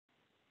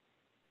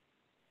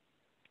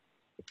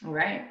All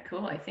right,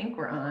 cool. I think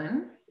we're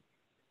on.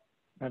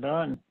 Right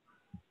on.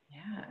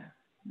 Yeah,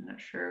 I'm not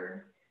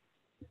sure.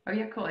 Oh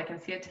yeah, cool. I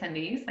can see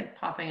attendees like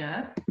popping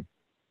up.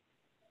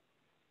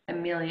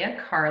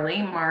 Amelia,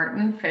 Carly,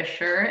 Martin,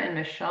 Fisher, and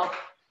Michelle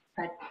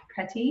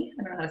Petty.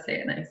 I don't know how to say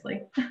it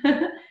nicely.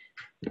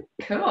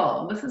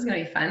 Cool. This is going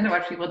to be fun to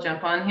watch people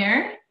jump on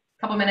here.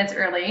 A couple minutes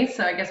early,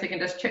 so I guess we can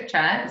just chit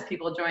chat as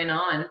people join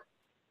on.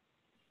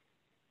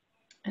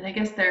 And I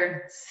guess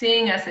they're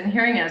seeing us and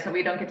hearing us, but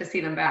we don't get to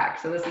see them back.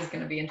 So this is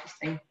going to be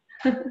interesting.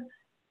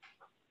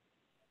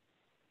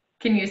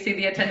 Can you see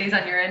the attendees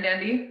on your end,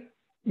 Andy?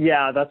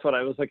 Yeah, that's what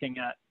I was looking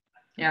at.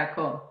 Yeah,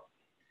 cool.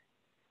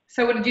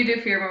 So what did you do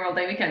for your Memorial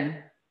Day weekend?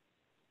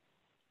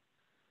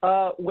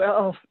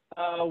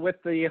 With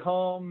the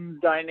home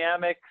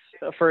dynamics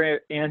for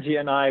Angie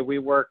and I, we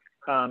work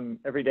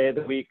every day of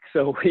the week.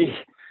 So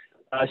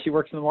she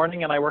works in the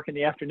morning and I work in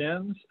the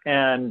afternoons.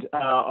 And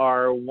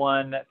our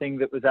one thing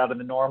that was out of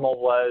the normal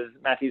was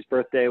Matthew's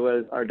birthday.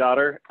 Was our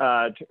daughter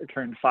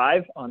turned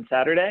 5 on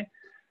Saturday.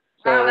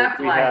 So oh, that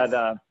flies.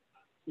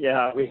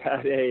 we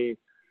had a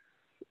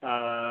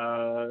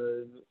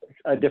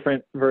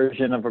different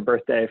version of a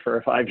birthday for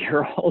a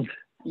 5-year-old.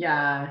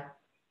 Yeah.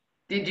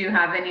 Did you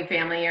have any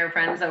family or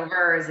friends over,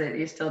 or is it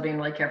you still being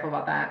really careful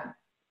about that?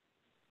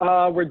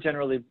 We're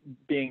generally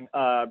being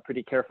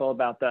pretty careful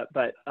about that,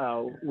 but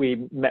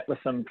we met with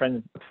some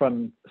friends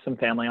from some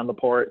family on the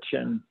porch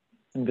and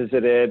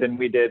visited, and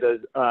we did a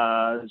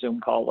Zoom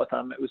call with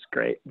them. It was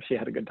great. She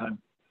had a good time.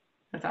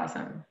 That's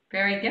awesome.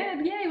 Very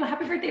good. Yay. Well,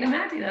 happy birthday to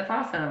Matthew. That's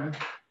awesome.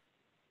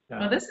 Yeah.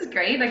 Well, this is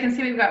great. I can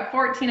see we've got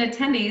 14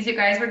 attendees. You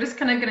guys, we're just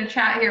kind of going to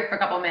chat here for a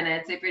couple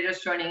minutes if you're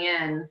just joining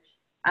in.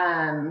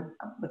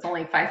 It's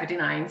only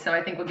 5:59, so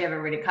I think we'll give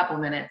everybody a couple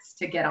minutes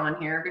to get on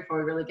here before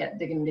we really get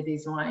digging into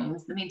these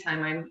wines. In the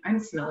meantime, I'm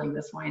smelling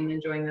this wine and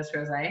enjoying this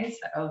rosé,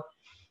 so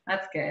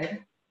that's good.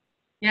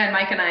 Yeah, and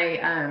Mike and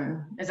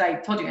I, as I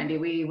told you, Andy,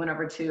 we went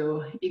over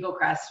to Eagle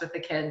Crest with the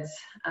kids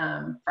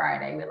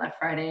Friday. We left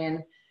Friday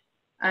and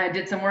I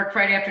did some work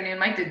Friday afternoon.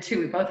 Mike did too.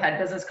 We both had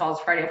business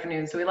calls Friday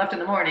afternoon, so we left in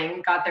the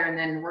morning, got there, and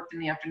then worked in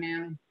the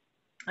afternoon,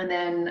 and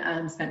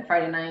then spent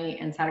Friday night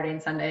and Saturday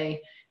and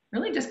Sunday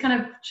really just kind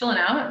of chilling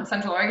out in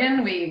Central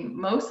Oregon. We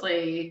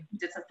mostly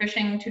did some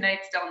fishing 2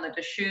 nights down in the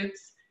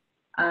Deschutes,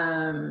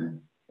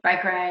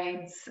 bike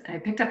rides. I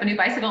picked up a new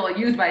bicycle, a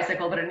used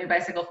bicycle, but a new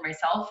bicycle for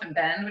myself and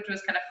Ben, which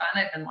was kind of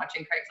fun. I've been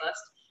watching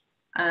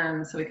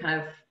Craigslist. So we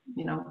kind of,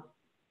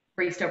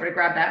 raced over to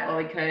grab that while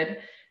we could.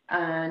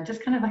 And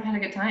just kind of like had a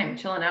good time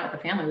chilling out with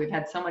the family. We've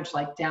had so much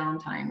like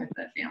downtime with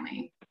the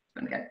family. It's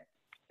been good.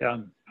 Yeah.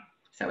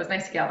 So it was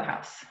nice to get out of the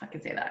house. I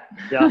could say that.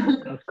 Yeah,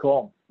 that's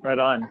cool. Right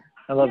on.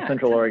 I love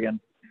Central Oregon.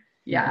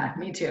 Yeah,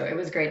 me too. It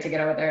was great to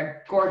get over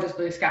there. Gorgeous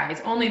blue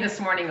skies. Only this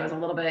morning it was a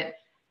little bit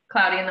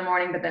cloudy in the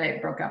morning, but then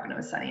it broke up and it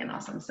was sunny and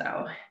awesome.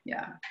 So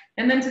yeah.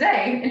 And then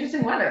today,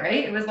 interesting weather,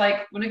 right? It was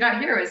like when we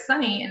got here, it was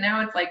sunny, and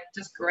now it's like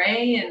just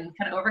gray and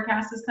kind of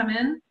overcast has come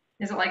in.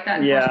 Is it like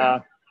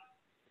that?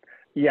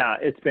 Yeah,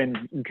 it's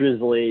been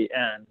drizzly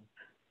and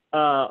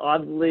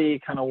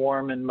oddly kind of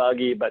warm and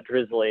muggy, but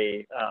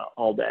drizzly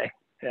all day.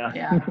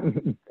 Yeah.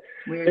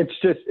 Weird.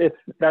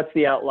 That's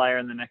the outlier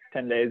in the next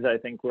 10 days. I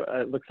think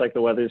it looks like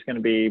the weather's going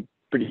to be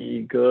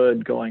pretty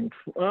good going.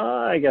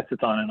 I guess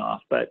it's on and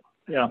off, but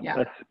yeah.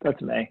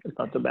 That's May. It's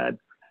not so bad.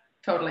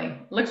 Totally.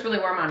 Looks really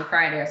warm on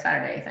Friday or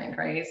Saturday, I think,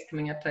 right? It's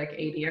coming up to like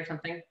 80 or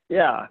something.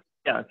 Yeah,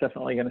 it's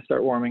definitely going to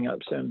start warming up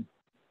soon.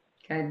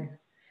 Good.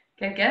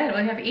 We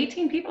have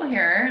 18 people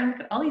here. Look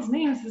at all these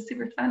names. This is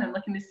super fun. I'm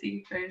looking to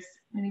see if there's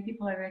many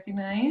people I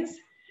recognize.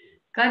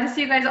 Glad to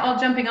see you guys all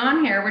jumping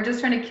on here. We're just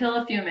trying to kill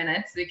a few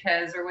minutes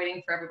because we're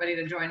waiting for everybody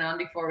to join on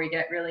before we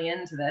get really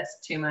into this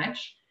too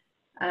much.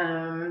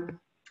 I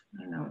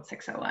don't know, it's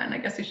 6:01. I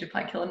guess we should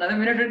probably kill another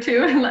minute or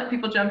two and let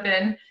people jump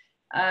in.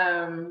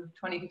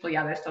 20 people,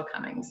 yeah, they're still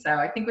coming. So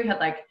I think we had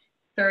like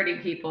 30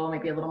 people,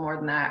 maybe a little more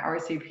than that,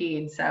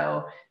 RSVP'd.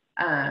 So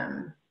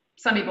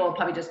some people will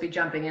probably just be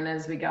jumping in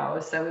as we go.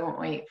 So we won't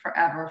wait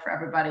forever for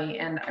everybody.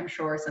 And I'm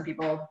sure some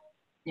people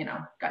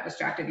got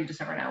distracted. You just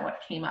never know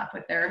what came up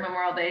with their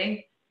Memorial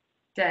Day.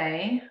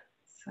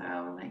 So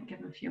I might give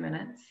them a few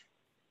minutes.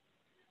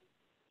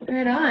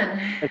 Right on.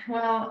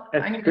 Well,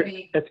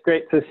 it's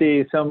great to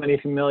see so many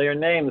familiar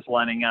names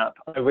lining up.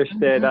 I wish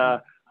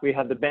that we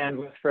had the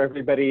bandwidth for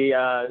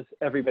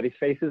everybody's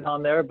faces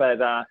on there,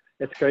 but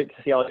it's great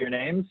to see all your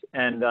names,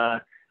 and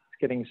it's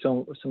getting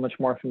so much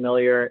more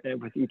familiar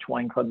with each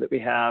wine club that we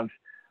have.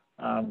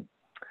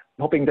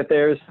 Hoping that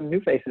there's some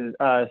new faces,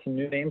 some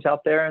new names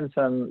out there, and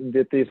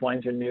that these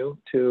wines are new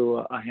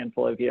to a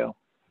handful of you.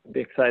 It'd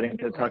be exciting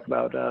to talk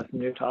about some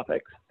new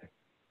topics.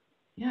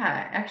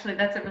 Yeah, actually,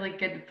 that's a really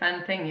good,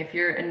 fun thing. If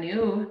you're a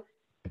new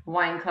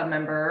wine club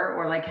member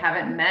or like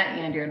haven't met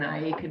Andrew and I,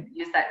 you could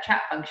use that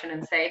chat function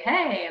and say,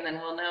 hey, and then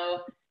we'll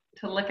know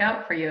to look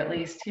out for you, at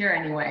least here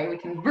anyway. We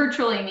can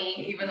virtually meet,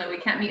 even though we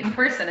can't meet in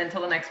person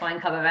until the next wine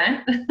club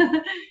event.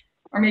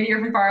 Or maybe you're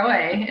from far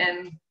away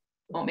and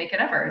won't make it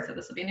ever. So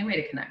this will be a new way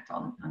to connect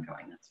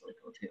ongoing. That's really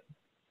cool too.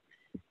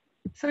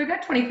 So we've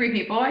got 23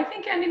 people. I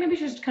think, Andy, maybe you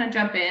should just kind of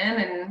jump in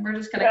and we're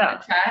just going to kind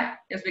of chat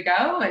as we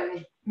go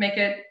and make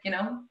it,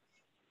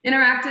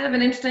 interactive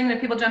and interesting.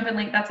 If people jump in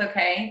late, that's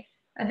okay.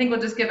 I think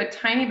we'll just give a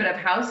tiny bit of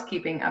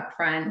housekeeping up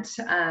front.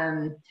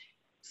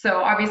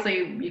 So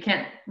obviously we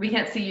can't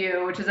see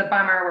you, which is a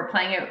bummer. We're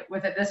playing it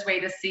with it this way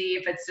to see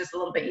if it's just a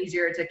little bit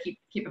easier to keep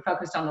it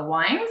focused on the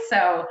wine.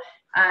 So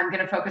I'm going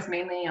to focus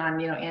mainly on,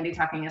 Andy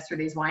talking us through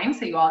these wines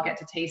so you all get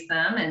to taste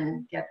them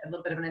and get a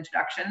little bit of an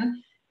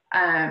introduction.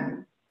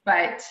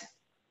 But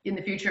in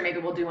the future, maybe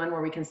we'll do one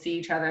where we can see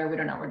each other. We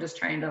don't know. We're just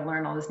trying to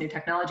learn all this new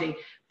technology.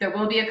 There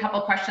will be a couple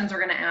questions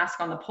we're going to ask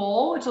on the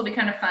poll, which will be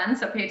kind of fun.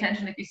 So pay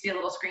attention. If you see a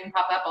little screen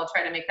pop up, I'll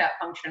try to make that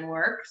function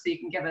work so you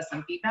can give us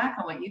some feedback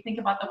on what you think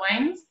about the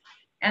wines.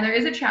 And there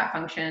is a chat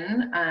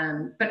function,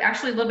 but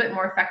actually a little bit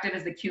more effective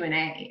is the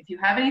Q&A. If you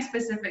have any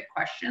specific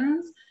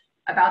questions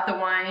about the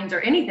wines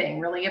or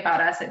anything really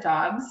about us at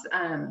Dobbes,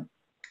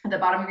 at the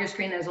bottom of your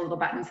screen, there's a little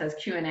button that says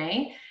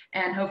Q&A.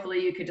 And hopefully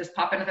you could just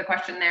pop into the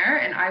question there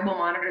and I will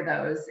monitor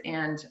those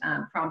and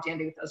prompt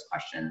Andy with those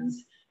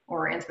questions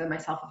or answer them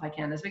myself if I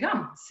can as we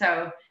go.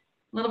 So a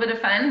little bit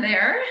of fun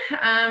there.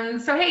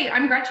 So hey,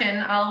 I'm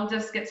Gretchen. I'll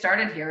just get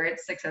started here.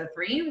 It's 6:03.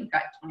 We've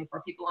got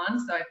 24 people on,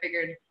 so I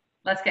figured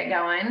let's get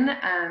going.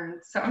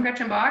 So I'm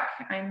Gretchen Boock.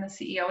 I'm the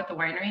CEO at the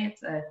winery.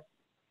 It's a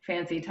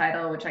fancy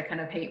title, which I kind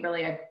of hate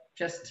really. I've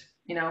just,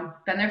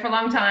 been there for a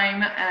long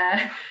time,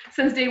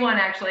 since day one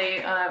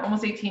actually,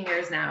 almost 18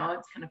 years now.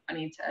 It's kind of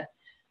funny to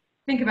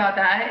think about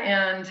that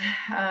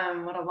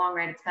and what a long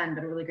ride it's been,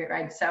 but a really great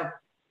ride. So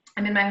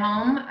I'm in my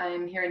home.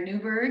 I'm here in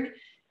Newburgh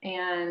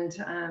and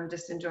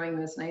just enjoying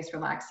this nice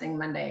relaxing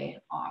Monday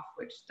off,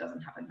 which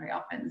doesn't happen very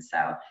often.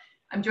 So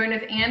I'm joined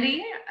with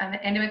Andy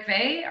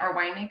McVay, our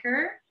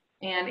winemaker.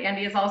 And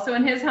Andy is also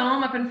in his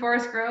home up in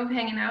Forest Grove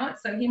hanging out.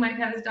 So he might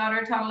have his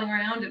daughter toddling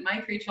around and my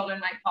 3 children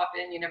might pop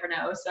in, you never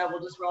know. So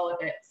we'll just roll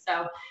with it.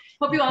 So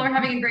hope you all are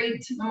having a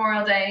great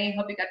Memorial Day.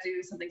 Hope you got to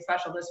do something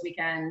special this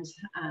weekend.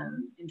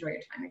 Enjoy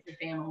your time with your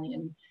family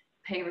and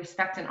pay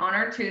respect and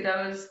honor to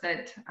those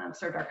that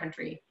served our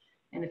country.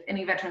 And if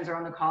any veterans are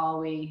on the call,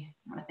 we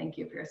want to thank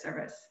you for your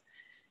service.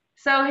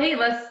 So hey,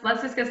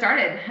 let's just get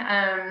started.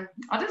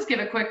 I'll just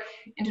give a quick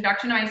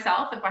introduction to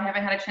myself. If I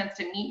haven't had a chance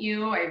to meet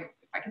you, if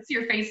I could see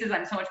your faces,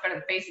 I'm so much better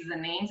at faces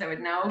than names. I would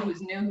know who's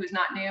new, who's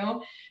not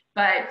new.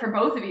 But for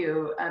both of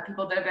you,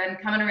 people that have been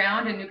coming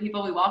around and new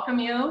people, we welcome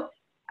you.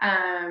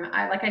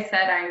 Like I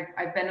said,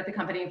 I've been with the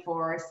company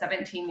for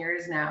 17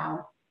 years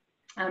now.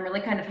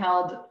 Really kind of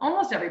held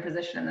almost every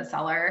position in the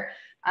cellar,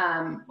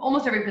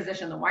 almost every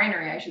position in the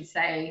winery, I should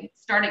say,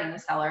 starting in the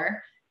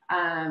cellar,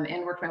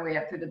 and worked my way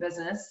up through the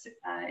business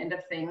end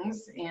of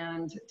things.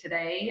 And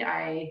today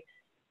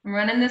I'm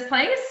running this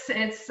place.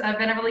 It's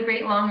been a really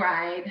great long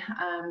ride.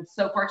 I'm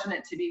so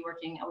fortunate to be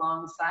working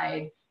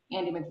alongside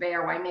Andy McVay,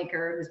 our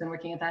winemaker, who's been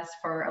working with us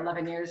for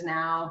 11 years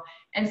now,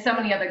 and so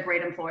many other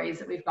great employees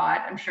that we've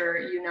got. I'm sure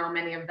you know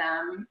many of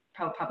them,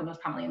 probably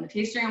most commonly in the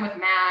tasting room with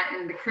Matt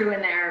and the crew in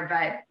there,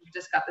 but we've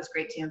just got this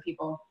great team of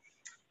people.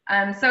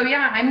 So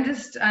yeah, I'm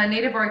just a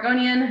native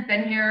Oregonian,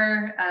 been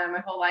here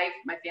my whole life.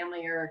 My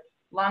family are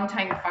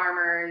longtime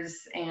farmers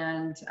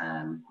and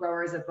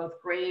growers of both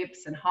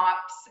grapes and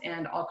hops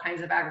and all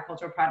kinds of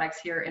agricultural products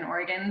here in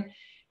Oregon.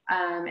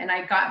 And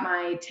I got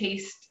my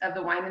taste of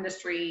the wine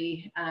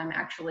industry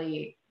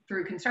actually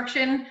through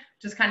construction,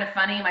 which is kind of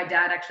funny. My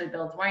dad actually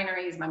builds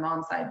wineries. My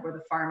mom's side were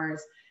the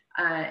farmers.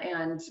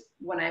 And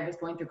when I was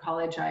going through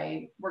college,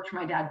 I worked for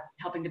my dad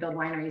helping to build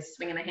wineries,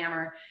 swinging a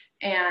hammer,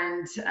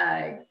 and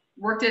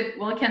worked at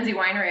Willa Kenzie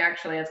Winery,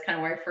 actually. That's kind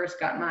of where I first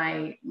got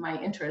my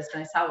interest.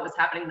 And I saw what was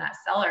happening in that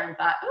cellar and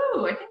thought,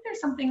 ooh, I think there's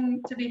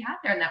something to be had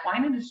there in that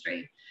wine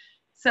industry.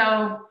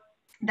 So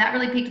that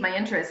really piqued my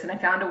interest. And I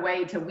found a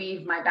way to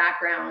weave my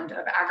background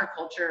of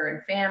agriculture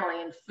and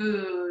family and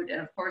food and,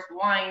 of course,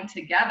 wine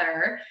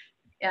together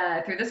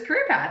through this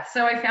career path.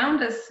 So I found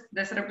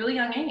this at a really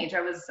young age.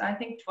 I was, I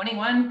think,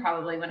 21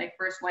 probably when I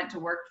first went to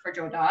work for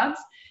Joe Dobbes,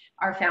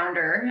 our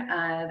founder.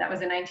 That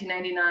was in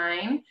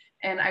 1999.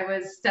 And I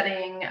was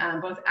studying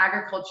both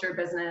agriculture,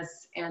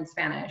 business, and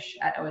Spanish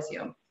at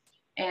OSU.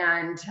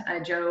 And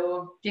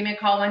Joe gave me a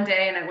call one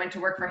day and I went to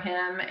work for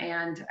him,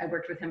 and I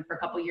worked with him for a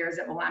couple of years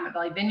at Willamette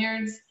Valley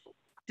Vineyards,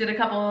 did a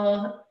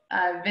couple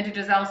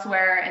vintages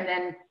elsewhere, and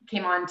then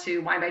came on to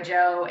Wine by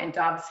Joe and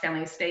Dobbes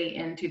Family Estate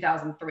in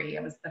 2003.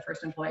 I was the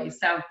first employee.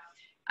 So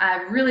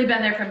I've really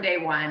been there from day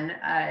one.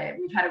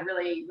 We've had a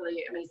really,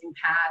 really amazing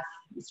path.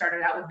 We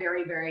started out with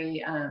very,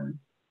 very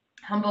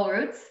humble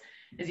roots.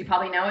 As you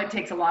probably know, it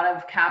takes a lot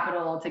of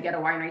capital to get a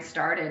winery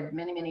started,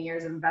 many, many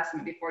years of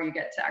investment before you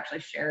get to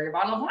actually share your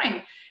bottle of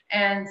wine.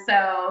 And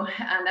so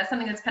that's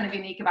something that's kind of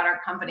unique about our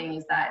company,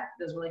 is that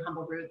those really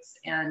humble roots,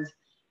 and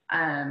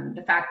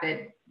the fact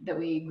that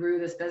we grew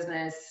this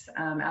business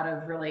out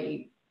of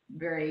really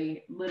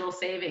very little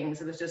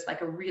savings. It was just like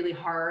a really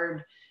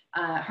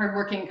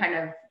hardworking kind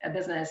of a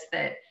business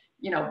that,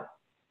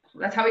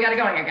 that's how we got it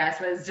going, I guess,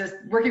 was just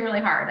working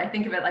really hard. I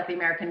think of it like the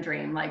American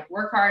dream, like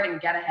work hard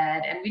and get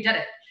ahead. And we did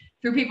it.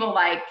 through people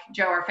like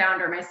Joe, our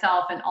founder,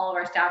 myself, and all of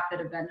our staff that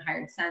have been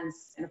hired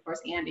since, and of course,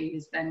 Andy,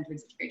 who's been doing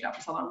such a great job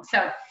for so long.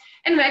 So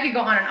anyway, I could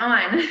go on and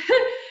on,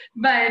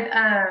 but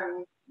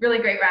really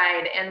great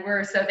ride. And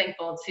we're so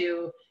thankful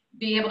to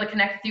be able to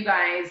connect with you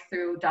guys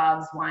through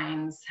Dobbes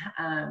Wines.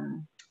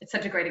 It's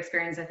such a great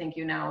experience, I think,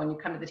 you know, when you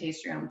come to the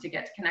taste room, to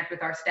get to connect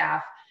with our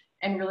staff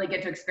and really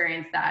get to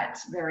experience that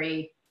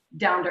very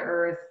down to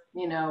earth,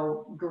 you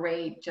know,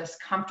 great,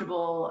 just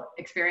comfortable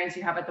experience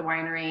you have at the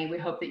winery. We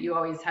hope that you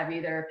always have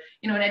either,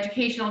 you know, an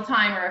educational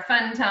time or a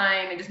fun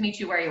time, and just meet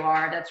you where you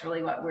are. That's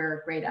really what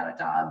we're great at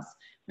Dobbes.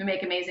 We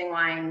make amazing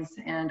wines,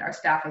 and our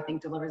staff, I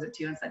think, delivers it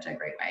to you in such a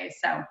great way.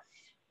 So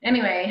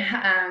anyway,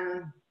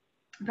 I'm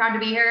proud to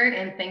be here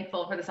and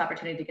thankful for this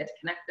opportunity to get to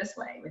connect this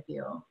way with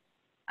you.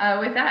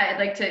 With that, I'd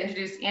like to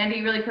introduce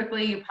Andy really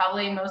quickly. You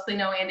probably mostly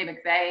know Andy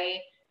McVay.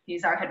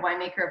 He's our head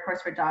winemaker, of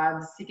course, for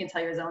Dobbes. He can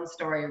tell you his own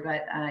story,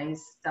 but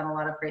he's done a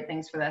lot of great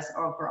things for us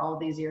for all of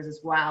these years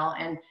as well.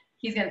 And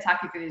he's going to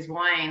talk you through these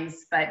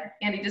wines. But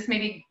Andy, just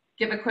maybe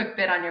give a quick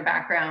bit on your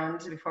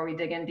background before we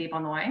dig in deep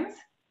on the wines.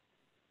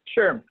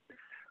 Sure.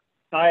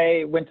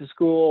 I went to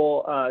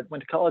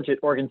college at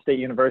Oregon State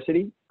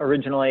University,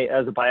 originally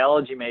as a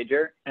biology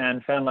major,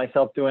 and found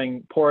myself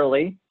doing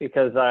poorly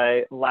because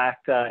I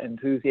lacked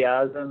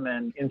enthusiasm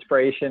and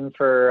inspiration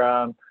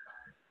for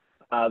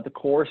the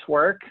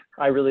coursework.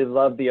 I really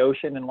loved the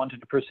ocean and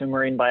wanted to pursue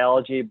marine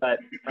biology, but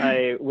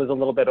I was a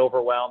little bit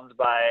overwhelmed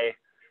by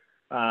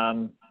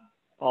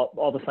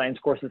all the science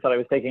courses that I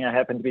was taking. I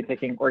happened to be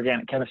taking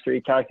organic chemistry,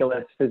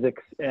 calculus,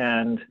 physics,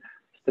 and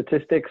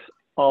statistics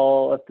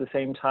all at the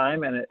same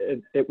time, and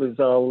it was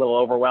a little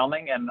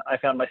overwhelming, and I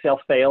found myself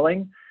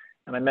failing.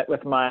 And I met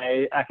with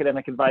my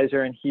academic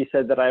advisor, and he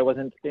said that I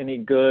wasn't any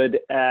good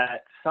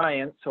at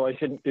science, so I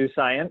shouldn't do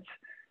science.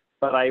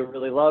 But I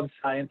really loved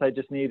science. I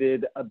just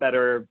needed a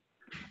better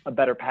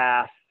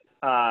path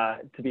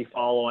to be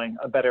following,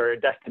 a better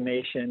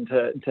destination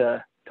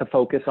to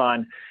focus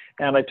on.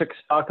 And I took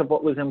stock of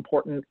what was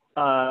important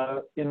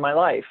in my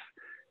life.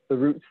 The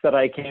roots that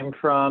I came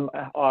from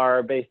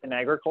are based in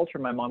agriculture.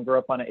 My mom grew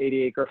up on an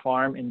 80-acre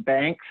farm in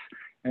Banks,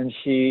 and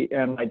she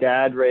and my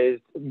dad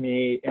raised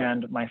me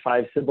and my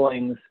 5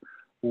 siblings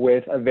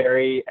with a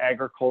very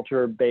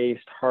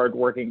agriculture-based,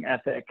 hardworking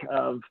ethic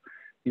of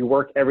you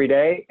work every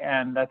day,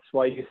 and that's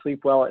why you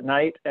sleep well at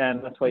night,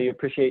 and that's why you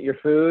appreciate your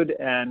food,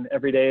 and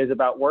every day is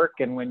about work.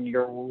 And when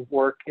your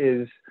work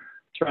is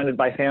surrounded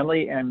by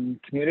family and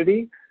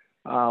community,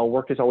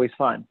 work is always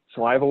fun.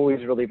 So I've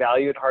always really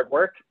valued hard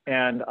work,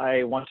 and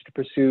I wanted to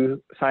pursue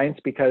science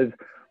because,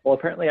 well,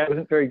 apparently I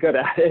wasn't very good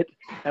at it,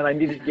 and I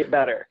needed to get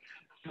better.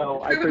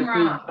 So I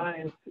pursued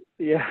science.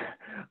 Yeah,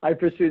 I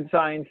pursued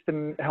science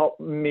to help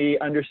me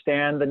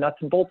understand the nuts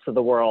and bolts of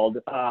the world,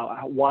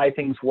 why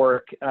things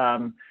work,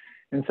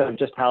 instead of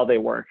just how they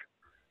work.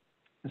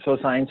 So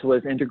science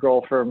was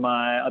integral for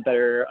a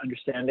better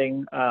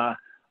understanding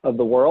of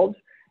the world.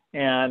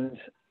 And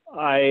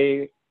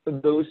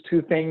those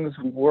two things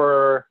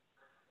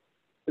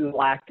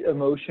lacked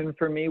emotion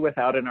for me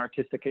without an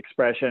artistic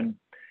expression.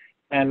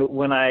 And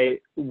when I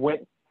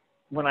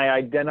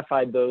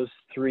identified those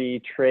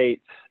 3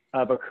 traits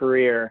of a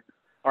career,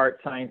 art,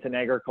 science, and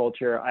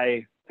agriculture,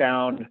 I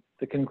found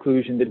the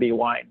conclusion to be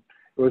wine.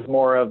 It was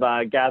more of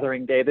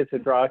gathering data to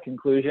draw a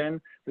conclusion,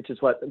 which is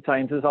what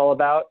science is all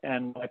about.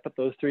 And when I put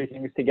those 3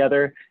 things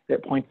together,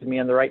 it pointed me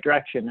in the right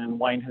direction. And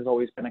wine has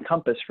always been a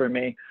compass for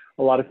me.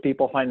 A lot of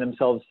people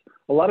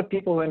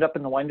who end up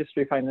in the wine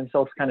industry find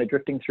themselves kind of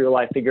drifting through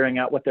life, figuring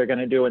out what they're going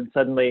to do. And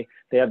suddenly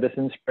they have this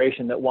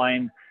inspiration that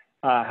wine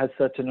has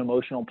such an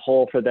emotional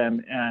pull for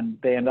them, and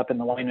they end up in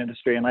the wine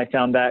industry. And I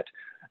found that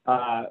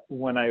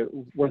when I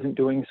wasn't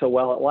doing so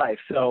well at life.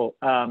 So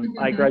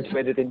I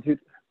graduated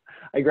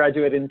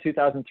in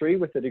 2003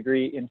 with a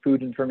degree in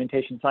food and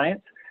fermentation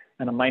science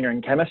and a minor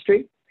in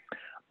chemistry.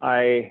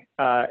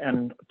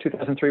 And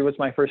 2003 was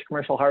my first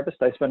commercial harvest.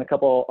 I spent a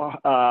couple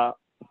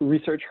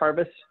research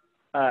harvests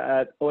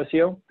at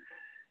OSU,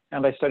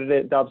 and I started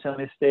at Dobbes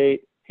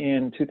Estate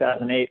in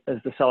 2008 as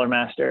the cellar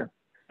master.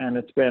 And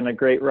it's been a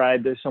great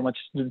ride. There's so much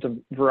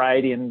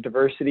variety and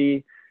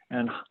diversity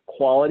and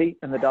quality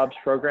in the Dobbes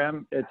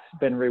program. It's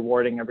been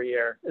rewarding every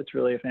year. It's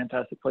really a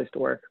fantastic place to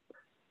work.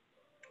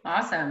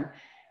 Awesome.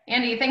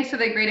 Andy, thanks for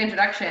the great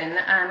introduction.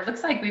 It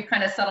looks like we've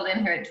kind of settled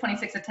in here at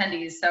 26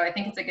 attendees, so I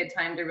think it's a good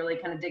time to really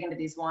kind of dig into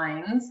these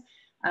wines.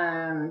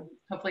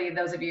 Hopefully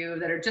those of you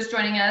that are just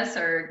joining us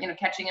are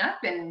catching up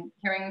and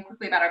hearing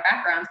quickly about our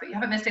backgrounds, but you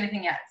haven't missed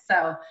anything yet.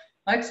 So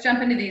let's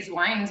jump into these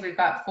wines. We've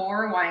got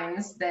 4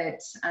 wines that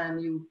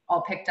you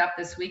all picked up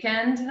this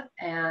weekend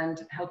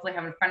and hopefully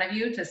have in front of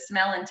you to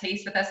smell and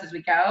taste with us as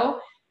we go.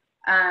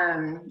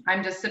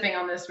 I'm just sipping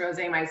on this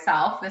rosé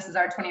myself. This is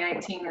our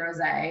 2019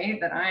 rosé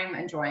that I'm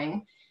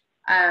enjoying.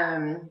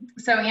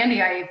 So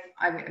Andy, I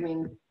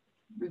mean,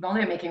 we've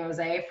only been making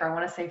rosé for, I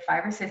want to say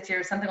 5 or 6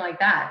 years, something like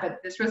that, but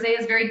this rosé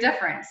is very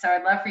different. So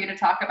I'd love for you to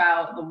talk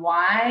about the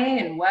why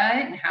and what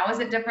and how is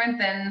it different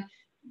than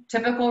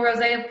typical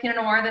rosé of Pinot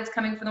Noir that's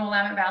coming from the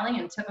Willamette Valley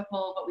and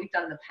typical of what we've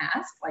done in the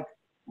past. Like,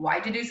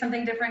 why'd you do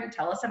something different?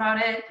 Tell us about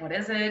it. What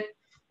is it?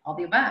 all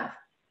the above.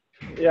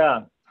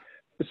 Yeah.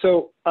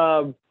 So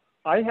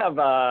I have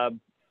a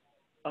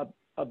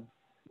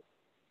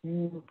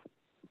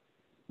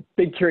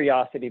big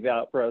curiosity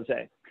about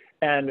rosé,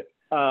 and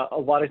a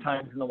lot of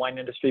times in the wine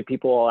industry,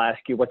 people will ask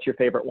you, "What's your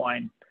favorite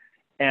wine?"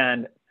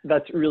 And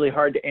that's really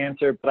hard to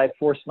answer, but I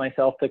forced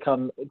myself to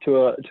come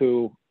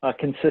to a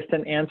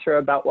consistent answer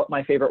about what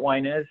my favorite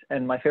wine is,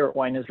 and my favorite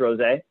wine is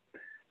rosé,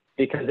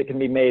 because it can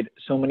be made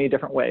so many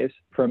different ways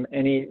from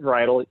any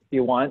varietal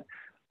you want.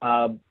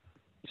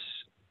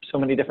 So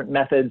many different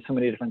methods, so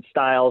many different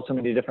styles, so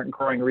many different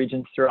growing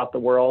regions throughout the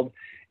world.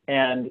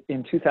 And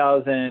in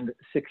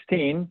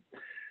 2016,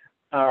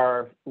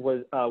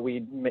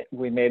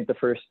 we made the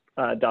first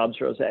Dobbes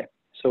Rosé.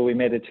 So we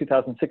made a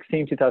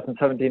 2016,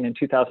 2017, and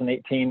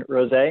 2018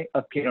 Rosé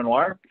of Pinot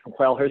Noir from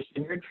Quailhurst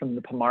Vineyard from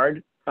the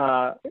Pomard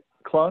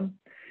clone.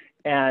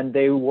 And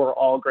they were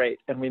all great.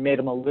 And we made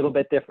them a little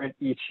bit different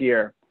each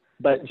year.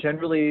 But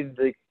generally,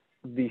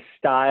 the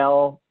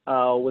style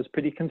was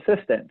pretty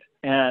consistent.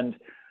 And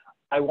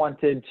I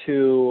wanted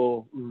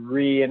to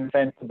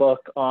reinvent the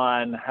book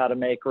on how to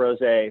make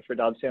rosé for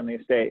Dobbes Family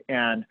Estate.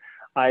 And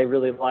I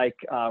really like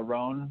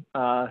Rhone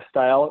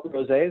style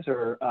rosés,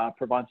 or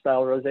Provence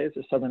style rosés,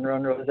 or Southern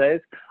Rhone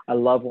rosés. I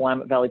love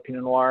Willamette Valley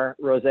Pinot Noir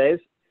rosés.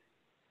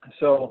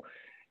 So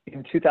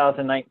in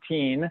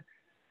 2019,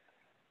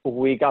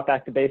 we got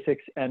back to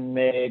basics and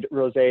made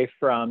rosé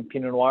from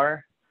Pinot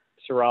Noir,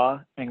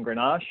 Syrah, and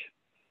Grenache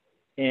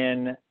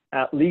in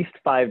at least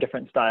 5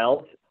 different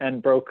styles,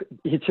 and broke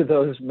each of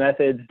those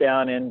methods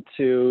down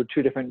into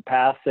 2 different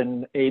paths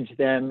and aged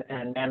them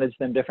and managed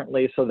them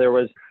differently. So there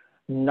was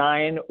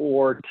 9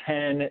 or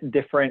 10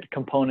 different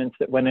components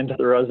that went into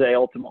the rosé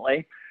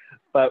ultimately,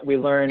 but we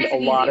learned a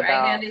lot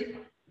about, right, Andy?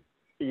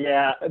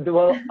 Yeah,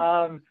 well,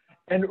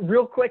 and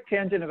real quick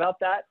tangent about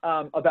that,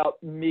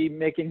 about me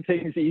making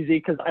things easy,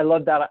 because I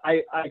love that.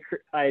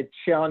 I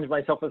challenged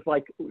myself with,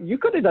 like, you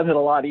could have done it a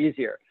lot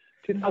easier.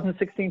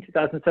 2016,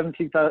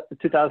 2017,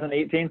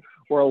 2018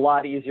 were a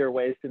lot easier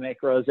ways to make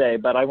rosé,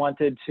 but I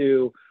wanted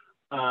to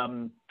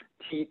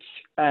teach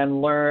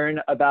and learn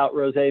about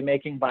rosé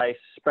making by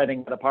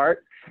spreading it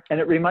apart. And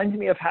it reminds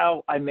me of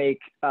how I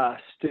make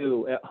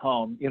stew at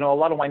home. You know, a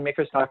lot of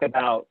winemakers talk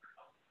about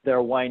their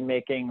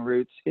winemaking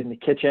roots in the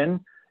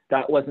kitchen.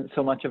 That wasn't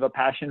so much of a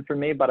passion for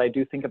me, but I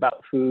do think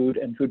about food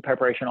and food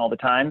preparation all the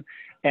time.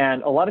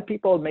 And a lot of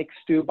people make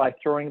stew by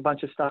throwing a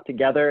bunch of stuff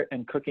together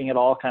and cooking it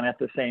all kind of at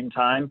the same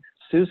time.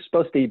 Stew's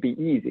supposed to be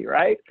easy,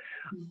 right?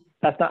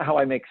 That's not how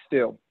I make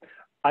stew.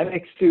 I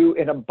make stew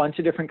in a bunch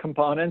of different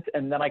components,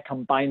 and then I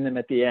combine them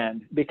at the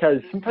end,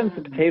 because sometimes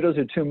the potatoes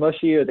are too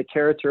mushy, or the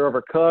carrots are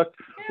overcooked,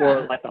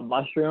 or like the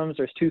mushrooms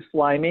are too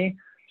slimy.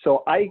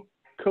 So I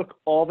cook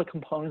all the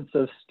components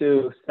of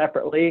stew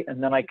separately,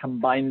 and then I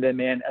combine them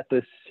in at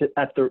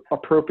the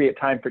appropriate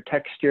time for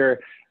texture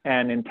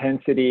and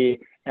intensity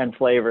and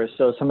flavor.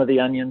 So some of the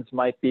onions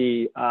might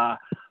be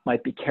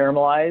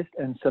caramelized,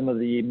 and some of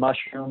the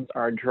mushrooms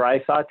are dry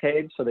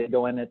sautéed, so they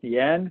go in at the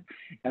end,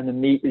 and the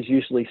meat is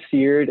usually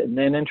seared and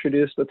then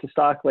introduced with the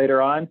stock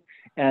later on.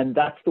 And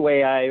that's the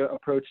way I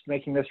approached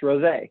making this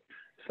rosé.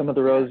 Some of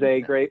the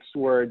rosé grapes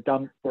were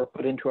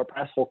put into a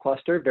press whole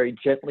cluster, very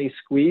gently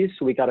squeezed,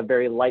 so we got a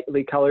very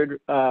lightly colored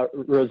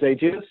rosé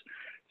juice.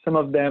 Some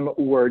of them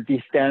were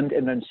destemmed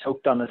and then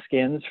soaked on the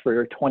skins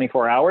for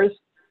 24 hours,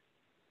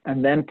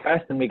 and then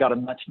pressed, and we got a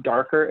much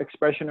darker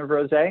expression of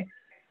rosé.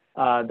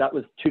 That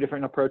was 2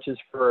 different approaches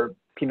for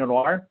Pinot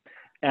Noir.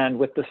 And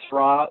with the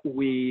Syrah,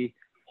 we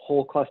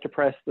whole cluster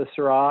pressed the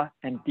Syrah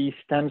and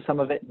destemmed some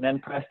of it and then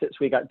pressed it. So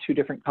we got 2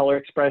 different color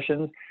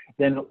expressions.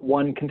 Then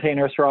 1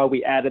 container of Syrah,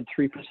 we added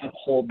 3%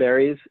 whole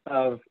berries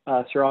of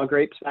Syrah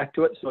grapes back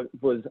to it. So it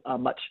was a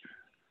much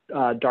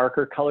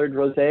darker colored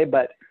rosé,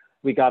 but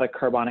we got a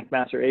carbonic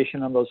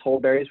maceration on those whole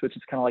berries, which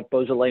is kind of like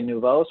Beaujolais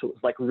Nouveau. So it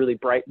was like really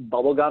bright and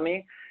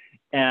bubblegummy.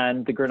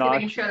 And the Grenache. So you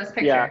can show this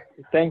picture. Yeah,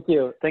 thank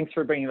you. Thanks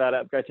for bringing that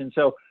up, Gretchen.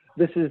 So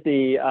this is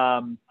the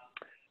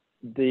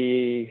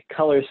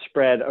color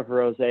spread of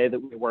rosé that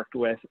we worked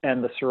with,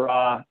 and the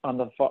Syrah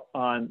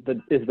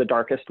is the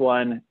darkest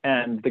one,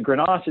 and the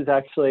Grenache is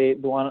actually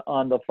the one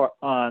on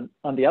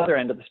the other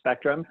end of the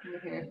spectrum.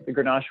 Mm-hmm. The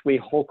Grenache we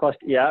whole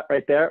cluster, yeah,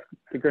 right there.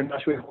 The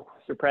Grenache we whole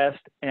cluster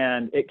pressed,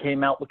 and it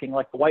came out looking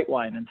like a white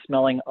wine and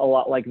smelling a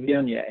lot like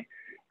Viognier.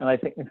 And I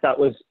think that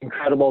was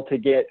incredible to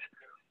get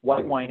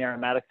white wine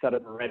aromatics out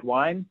of a red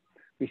wine.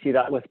 We see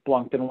that with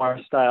Blanc de Noir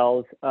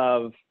styles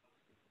of,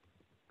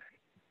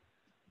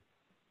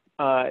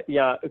 a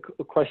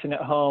question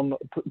at home.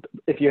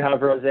 If you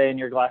have rosé in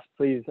your glass,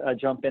 please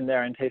jump in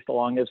there and taste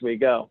along as we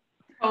go.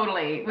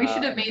 Totally. We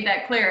should have made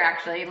that clear,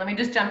 actually. Let me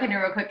just jump in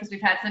here real quick, because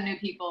we've had some new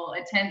people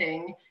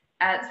attending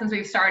since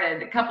we've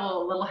started. A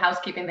couple little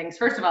housekeeping things.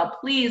 First of all,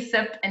 please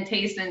sip and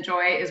taste and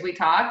enjoy as we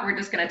talk. We're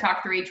just going to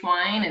talk through each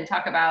wine and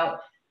talk about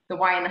the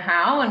why and the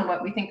how and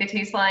what we think they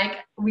taste like.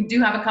 We do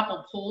have a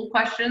couple poll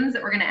questions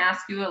that we're going to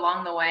ask you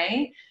along the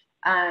way.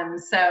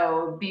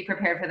 So be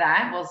prepared for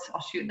that.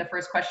 I'll shoot the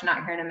first question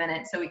out here in a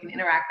minute so we can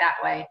interact that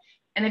way.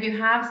 And if you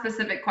have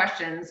specific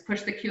questions,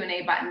 push the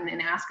Q&A button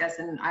and ask us,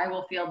 and I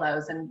will field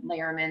those and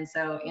layer them in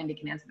so Andy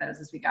can answer those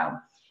as we go.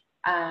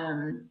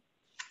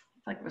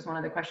 Like there was one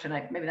other question,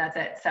 like maybe that's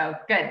it. So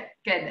good.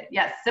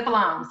 Yes, sip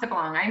along.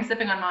 I'm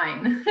sipping on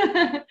mine.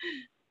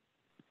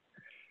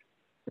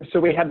 So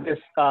we have this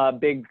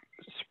big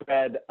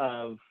spread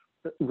of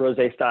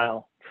rosé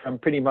style, from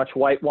pretty much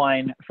white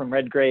wine from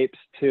red grapes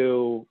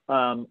to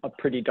a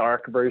pretty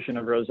dark version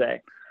of rosé.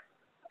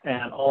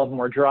 And all of them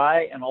were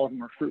dry, and all of them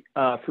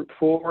were fruit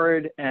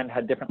forward, and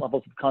had different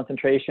levels of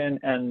concentration.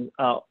 And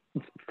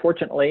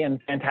fortunately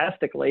and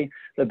fantastically,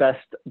 the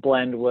best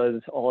blend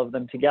was all of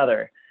them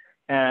together.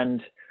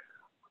 And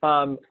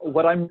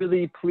what I'm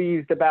really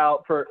pleased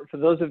about, for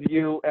those of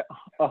you at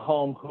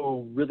home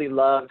who really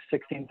loved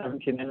 16,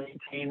 17, and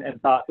 18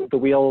 and thought the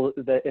wheel,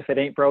 that if it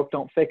ain't broke,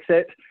 don't fix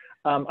it,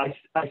 I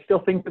still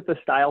think that the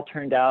style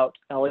turned out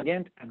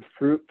elegant and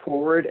fruit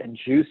forward and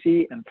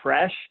juicy and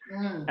fresh.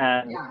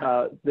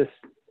 This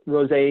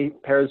rosé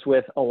pairs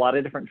with a lot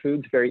of different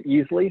foods very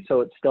easily,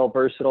 so it's still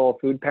versatile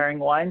food pairing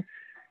wine.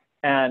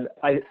 And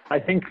I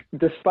think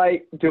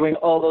despite doing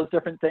all those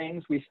different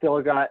things, we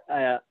still got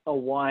a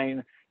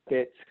wine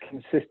that's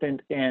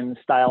consistent in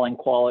style and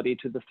quality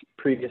to the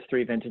previous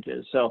 3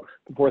 vintages. So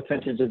the 4th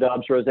vintage of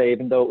Dobbes Rosé,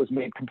 even though it was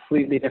made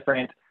completely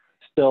different,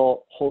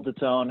 still holds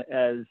its own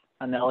as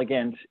an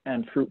elegant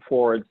and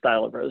fruit-forward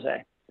style of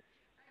rosé.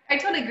 I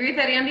totally agree with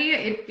that, Andy.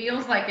 It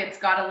feels like it's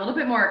got a little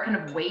bit more kind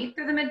of weight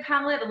through the mid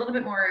palate, a little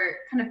bit more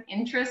kind of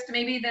interest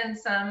maybe than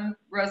some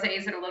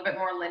rosés that are a little bit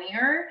more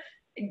linear.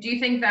 Do you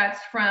think that's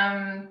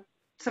from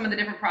some of the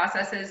different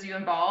processes you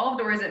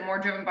involved, or is it more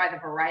driven by the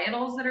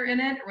varietals that are in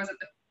it, or was it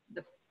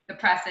the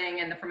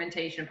pressing and the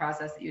fermentation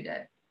process that you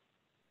did?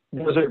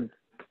 Those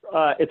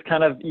are, it's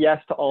kind of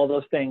yes to all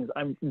those things.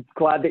 I'm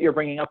glad that you're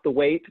bringing up the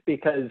weight,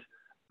 because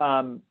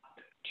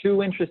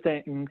 2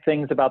 interesting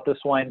things about this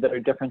wine that are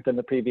different than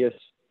the previous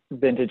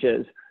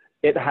vintages.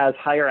 It has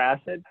higher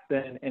acid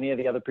than any of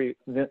the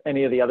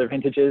other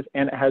vintages,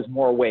 and it has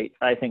more weight.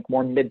 I think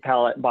more mid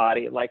palate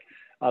body. Like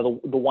the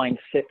wine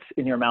sits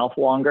in your mouth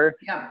longer,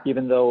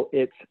 even though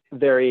it's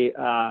very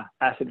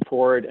acid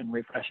forward and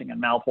refreshing and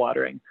mouth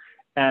watering.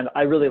 And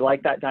I really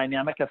like that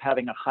dynamic of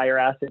having a higher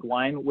acid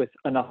wine with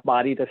enough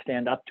body to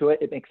stand up to it.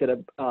 It makes it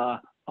a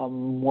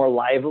more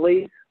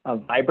lively,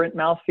 vibrant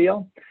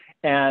mouthfeel.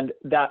 And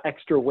that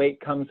extra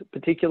weight comes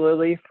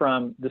particularly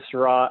from the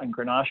Syrah and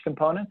Grenache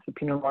components. The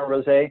Pinot Noir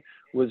Rosé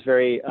was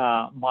very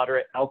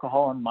moderate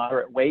alcohol and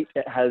moderate weight.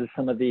 It has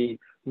some of the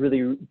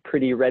really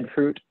pretty red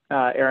fruit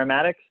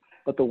aromatics,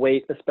 but the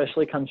weight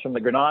especially comes from the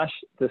Grenache.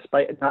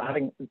 Despite not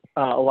having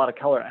a lot of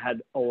color, it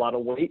had a lot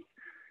of weight.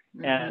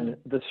 And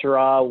the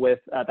Syrah with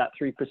that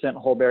 3%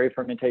 whole berry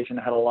fermentation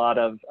had a lot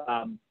of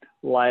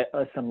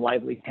some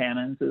lively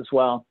tannins as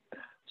well.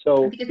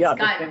 So it's got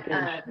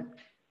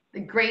the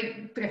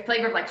great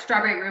flavor of like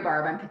strawberry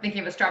rhubarb. I'm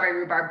thinking of a strawberry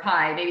rhubarb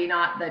pie, maybe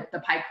not the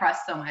pie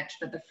crust so much,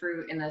 but the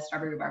fruit in the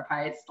strawberry rhubarb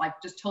pie. It's like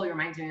just totally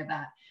reminds me of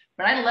that.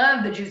 But I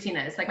love the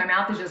juiciness. Like my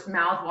mouth is just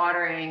mouth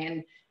watering,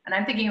 and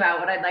I'm thinking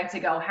about what I'd like to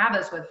go have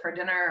this with for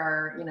dinner,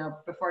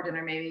 or before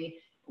dinner maybe.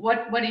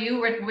 What would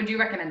you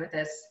recommend with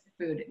this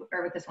food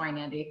or with this wine,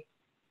 Andy?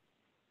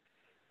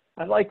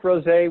 I like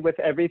rosé with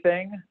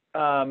everything.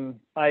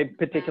 I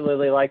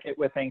particularly like it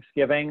with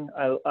Thanksgiving,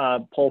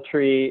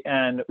 poultry,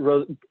 and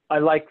I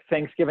like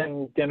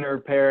Thanksgiving dinner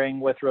pairing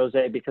with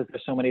rosé because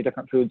there's so many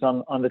different foods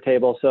on the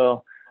table.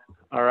 So,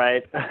 all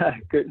right,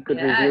 good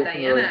review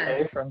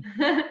Diana. from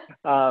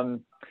rosé.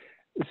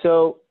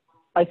 So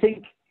I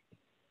think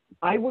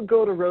I would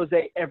go to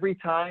rosé every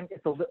time.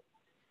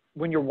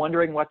 When you're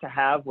wondering what to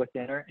have with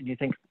dinner and you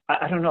think,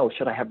 I don't know,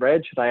 should I have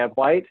red? Should I have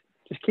white?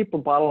 Just keep a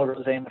bottle of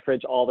rosé in the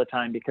fridge all the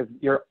time, because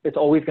it's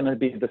always going to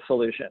be the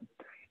solution.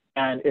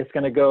 And it's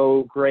going to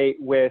go great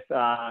with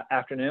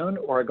afternoon,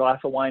 or a glass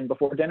of wine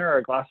before dinner, or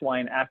a glass of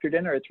wine after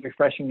dinner. It's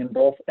refreshing in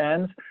both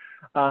ends.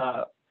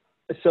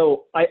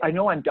 So I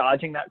know I'm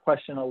dodging that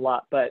question a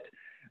lot, but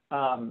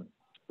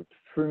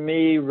for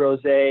me,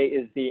 rosé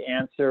is the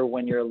answer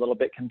when you're a little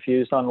bit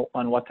confused on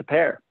what to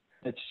pair.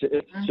 It's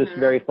just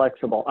very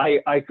flexible.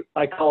 I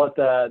call it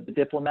the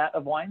diplomat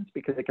of wines,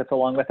 because it gets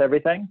along with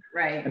everything.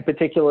 Right. And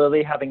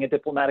particularly having a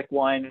diplomatic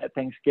wine at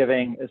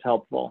Thanksgiving is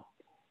helpful.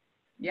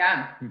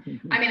 Yeah.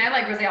 I mean, I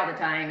like rosé all the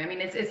time. I mean,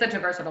 it's such a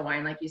versatile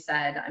wine, like you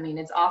said. I mean,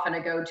 it's often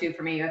a go-to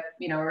for me,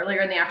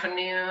 earlier in the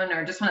afternoon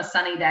or just on a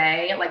sunny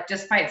day, like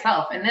just by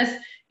itself. And this,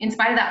 in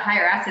spite of that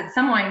higher acid,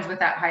 some wines with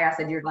that high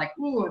acid, you're like,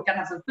 ooh, I've got to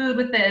have some food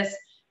with this.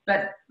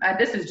 But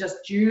this is just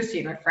juicy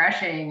and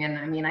refreshing. And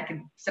I mean, I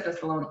could sip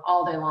this alone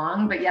all day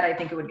long, but yet I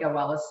think it would go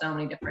well with so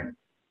many different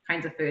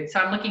kinds of food. So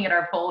I'm looking at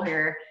our poll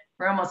here.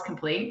 We're almost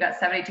complete. Got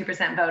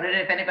 72% voted.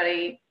 If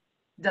anybody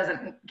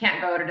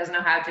can't vote or doesn't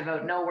know how to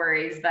vote, no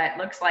worries. But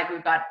looks like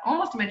we've got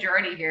almost a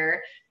majority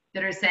here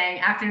that are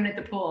saying afternoon at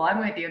the pool. I'm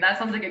with you. That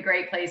sounds like a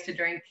great place to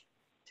drink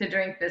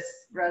this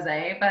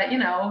rosé. But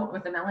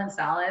with the melon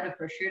salad with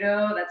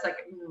prosciutto, that's like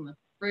the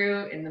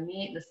fruit and the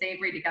meat and the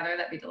savory together,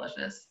 that'd be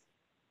delicious.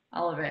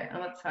 All of it. Oh,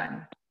 that's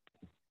fun.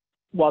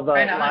 Well,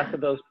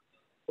 the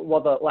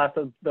while the last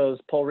of those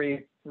poll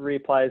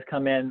replies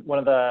come in, one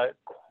of the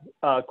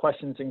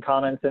questions and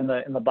comments in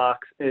the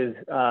box is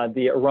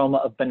the aroma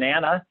of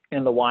banana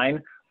in the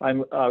wine.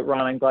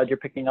 Ron, I'm glad you're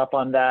picking up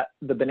on that.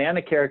 The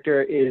banana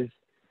character is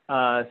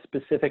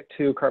specific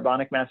to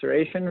carbonic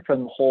maceration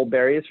from whole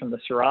berries from the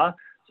Syrah.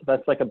 So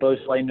that's like a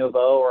Beaujolais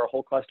Nouveau or a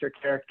whole cluster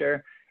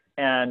character.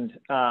 And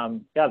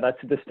yeah,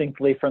 that's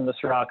distinctly from the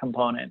Syrah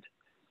component.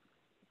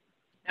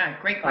 Yeah,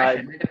 great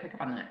question. Way to pick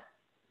up on that.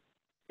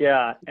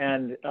 Yeah,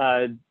 and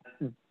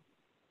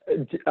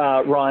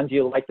Ron, do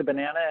you like the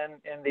banana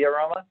in the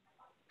aroma?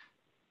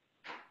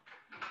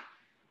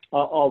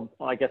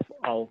 I guess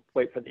I'll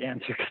wait for the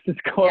answer because it's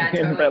going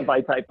in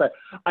by type. But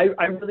I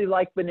really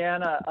like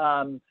banana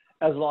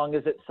as long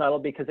as it's subtle,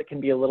 because it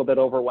can be a little bit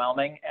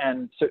overwhelming.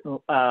 And certain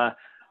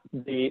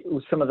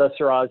some of the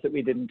Syrahs that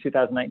we did in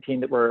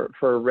 2019 that were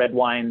for red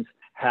wines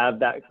have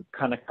that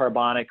kind of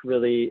carbonic,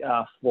 really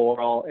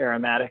floral,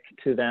 aromatic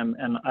to them,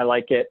 and I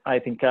like it. I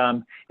think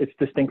it's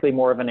distinctly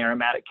more of an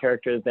aromatic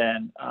character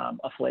than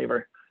a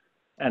flavor,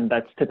 and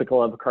that's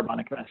typical of a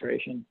carbonic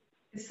maceration.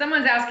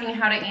 Someone's asking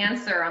how to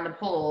answer on the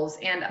polls,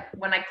 and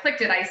when I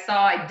clicked it, I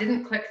saw I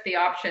didn't click the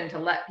option to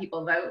let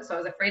people vote, so I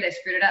was afraid I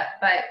screwed it up,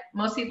 but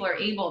most people are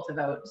able to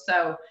vote,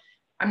 so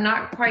I'm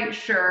not quite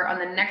sure. On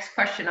the next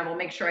question, I will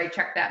make sure I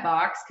check that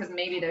box, because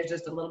maybe there's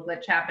just a little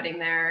glitch happening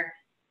there.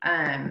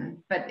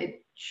 But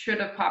it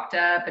should have popped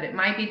up, but it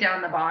might be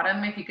down the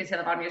bottom. If you can see on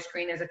the bottom of your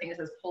screen, there's a thing that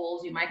says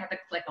polls. You might have to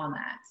click on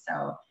that.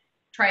 So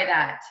try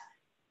that.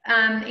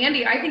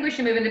 Andy, I think we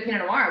should move into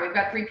Pinot Noir. We've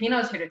got 3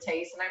 Pinots here to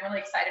taste, and I'm really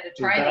excited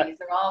to try these.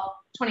 They're all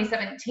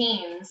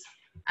 2017s.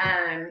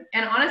 And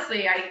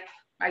honestly,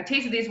 I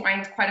tasted these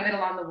wines quite a bit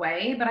along the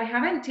way, but I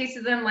haven't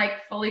tasted them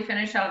like fully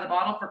finished out of the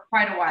bottle for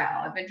quite a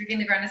while. I've been drinking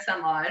the Grand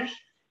Assemblage,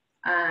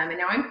 and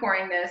now I'm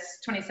pouring this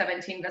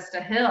 2017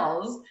 Vista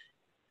Hills.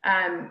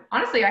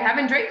 Honestly, I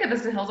haven't drank the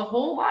Vista Hills a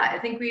whole lot. I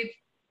think it's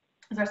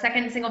our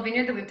second single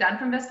vineyard that we've done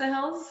from Vista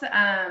Hills.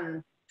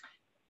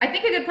 I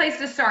think a good place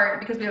to start,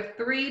 because we have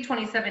 3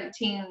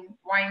 2017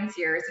 wines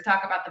here, is to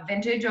talk about the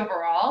vintage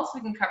overall. So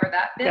we can cover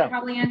that bit,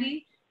 probably,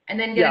 Andy, and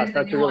then get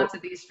into the nuance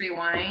of these 3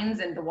 wines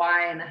and the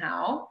why and the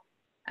how.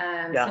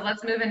 So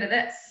let's move into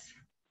this.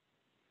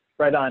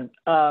 Right on.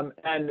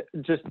 And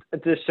just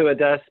to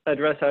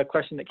address a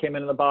question that came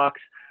into the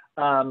box,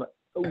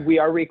 we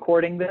are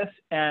recording this,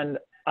 and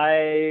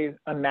I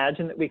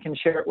imagine that we can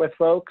share it with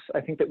folks.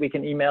 I think that we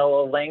can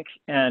email a link,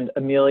 and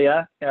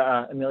Amelia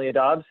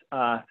Dobbes,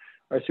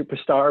 our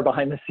superstar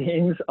behind the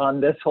scenes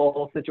on this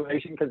whole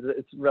situation, because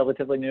it's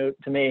relatively new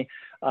to me.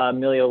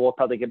 Amelia will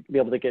probably be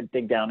able to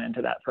dig down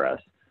into that for us.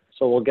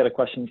 So we'll get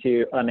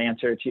an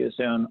answer to you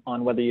soon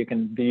on whether you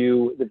can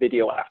view the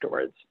video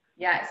afterwards.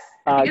 Yes,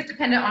 I think it's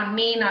dependent on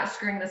me not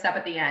screwing this up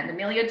at the end.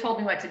 Amelia told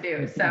me what to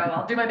do, so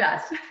I'll do my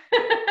best.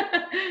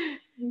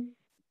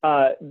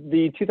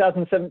 The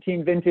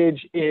 2017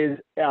 vintage is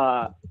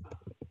a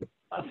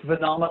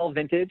phenomenal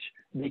vintage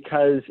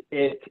because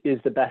it is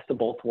the best of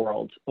both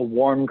worlds, a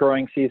warm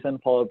growing season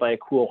followed by a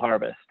cool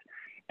harvest.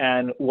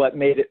 And what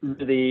made it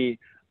really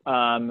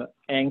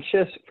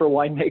anxious for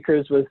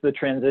winemakers was the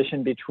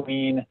transition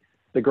between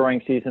the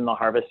growing season and the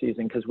harvest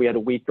season, because we had a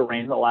week of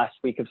rain the last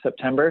week of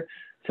September,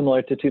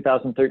 similar to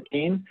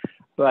 2013.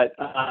 But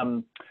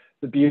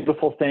the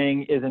beautiful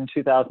thing is in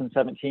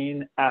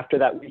 2017, after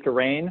that week of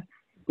rain,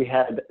 we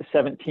had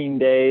 17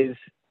 days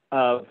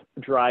of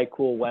dry,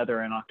 cool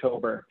weather in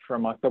October,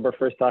 from October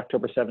 1st to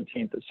October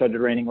 17th. It started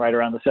raining right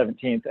around the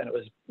 17th, and it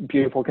was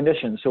beautiful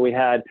conditions. So we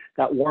had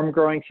that warm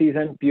growing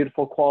season,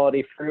 beautiful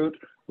quality fruit,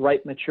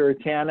 ripe, mature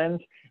tannins.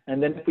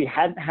 And then if we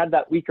hadn't had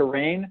that week of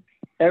rain,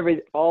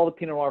 all the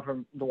Pinot Noir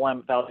from the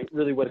Willamette Valley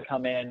really would have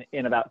come in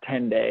about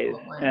 10 days.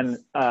 Oh, nice.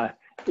 And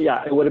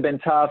yeah, it would have been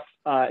tough.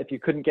 If you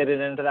couldn't get it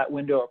into that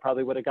window, it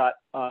probably would have got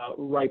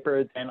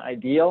riper than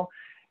ideal.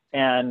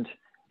 And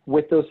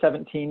with those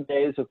 17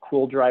 days of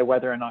cool, dry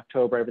weather in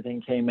October,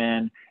 everything came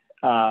in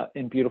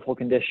beautiful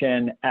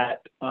condition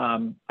at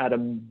a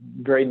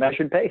very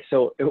measured pace.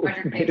 So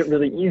it made it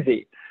really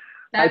easy.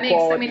 That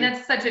I mean,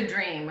 that's such a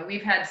dream.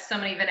 We've had so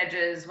many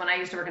vintages when I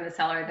used to work in the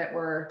cellar that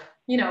were,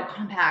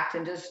 compact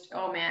and just,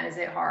 oh man, is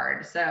it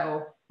hard.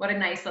 So what a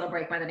nice little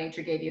break Mother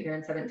Nature gave you here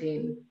in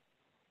 17.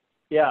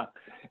 Yeah.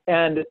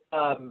 And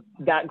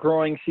that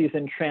growing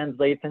season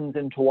translates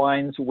into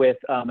wines with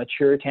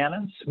mature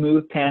tannins,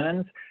 smooth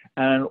tannins,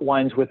 and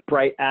wines with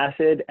bright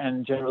acid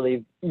and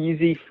generally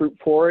easy fruit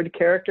forward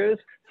characters.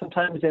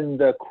 Sometimes in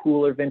the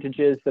cooler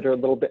vintages that are a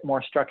little bit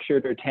more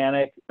structured or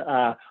tannic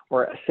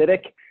or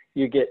acidic,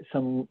 you get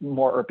some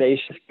more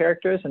herbaceous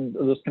characters, and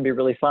those can be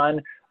really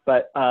fun.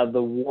 But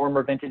the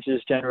warmer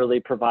vintages generally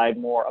provide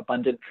more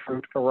abundant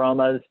fruit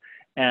aromas,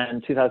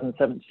 and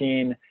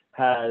 2017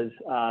 has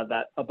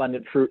that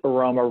abundant fruit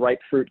aroma,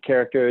 ripe fruit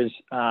characters,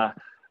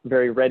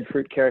 very red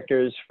fruit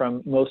characters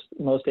from most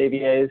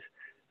AVAs.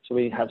 So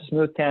we have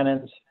smooth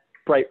tannins,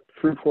 bright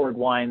fruit-forward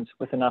wines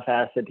with enough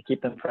acid to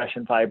keep them fresh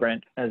and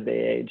vibrant as they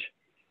age.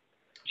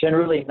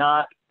 Generally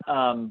not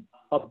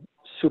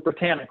super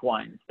tannic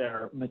wines.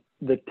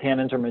 The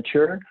tannins are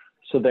mature,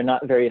 So they're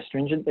not very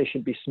astringent. They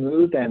should be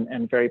smooth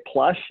and very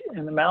plush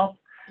in the mouth.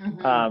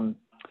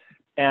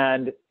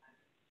 And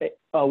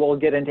we'll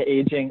get into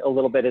aging a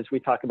little bit as we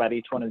talk about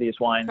each one of these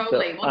wines.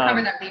 Totally. So, we'll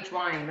cover that with each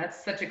wine.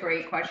 That's such a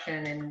great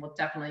question, and we'll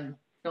definitely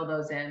fill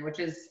those in, which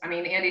is, I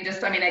mean, Andy,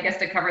 just, I mean, I guess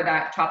to cover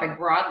that topic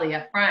broadly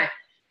up front,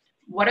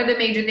 what are the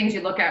major things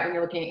you look at when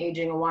you're looking at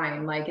aging a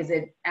wine? Like, is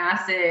it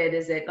acid?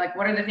 Is it like,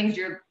 what are the things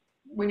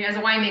when you're as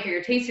a winemaker,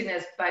 you're tasting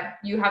this, but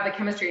you have the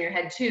chemistry in your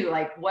head too?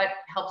 Like, what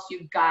helps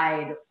you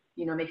guide,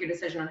 you know, make your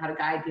decision on how to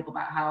guide people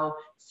about how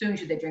soon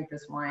should they drink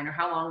this wine, or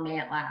how long may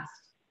it last?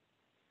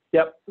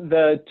 Yep.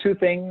 The two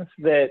things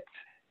that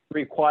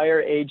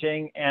require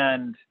aging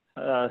and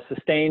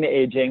sustain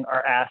aging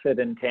are acid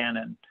and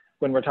tannin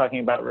when we're talking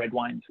about red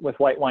wines. With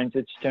white wines,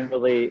 it's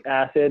generally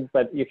acid,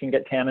 but you can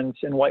get tannins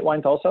in white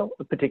wines also,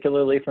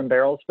 particularly from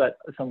barrels, but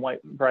some white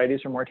varieties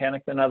are more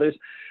tannic than others.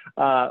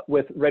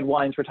 With red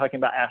wines, we're talking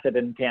about acid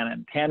and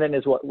tannin. Tannin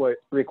is what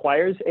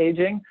requires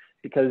aging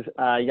because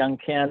young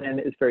tannin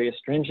is very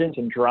astringent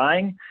and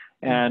drying,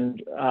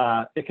 and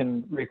it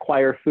can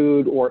require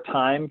food or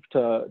time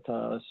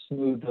to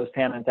smooth those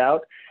tannins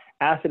out.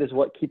 Acid is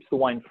what keeps the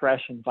wine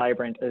fresh and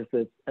vibrant as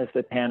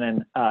the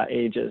tannin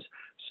ages.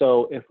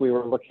 So if we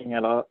were looking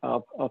at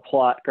a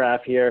plot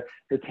graph here,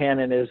 the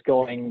tannin is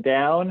going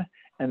down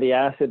and the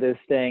acid is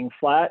staying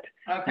flat.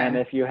 Okay. And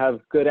if you have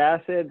good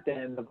acid,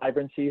 then the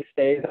vibrancy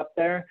stays up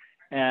there.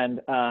 And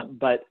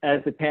but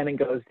as the tannin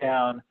goes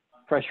down,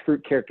 fresh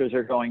fruit characters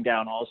are going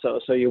down also.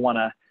 So you want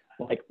to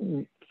like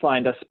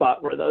find a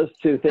spot where those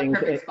two things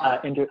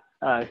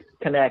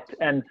connect.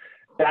 And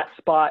that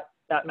spot,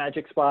 that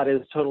magic spot,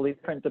 is totally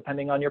different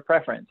depending on your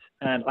preference.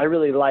 And I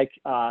really like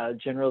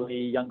generally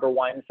younger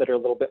wines that are a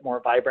little bit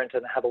more vibrant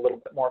and have a little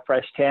bit more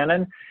fresh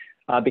tannin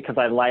because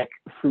I like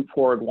fruit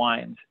forward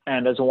wines.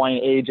 And as a wine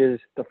ages,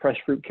 the fresh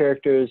fruit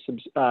characters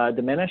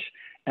diminish,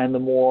 and the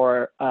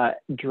more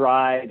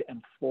dried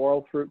and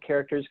floral fruit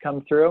characters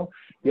come through.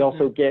 You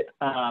also get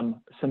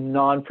some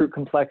non-fruit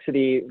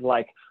complexity,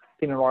 like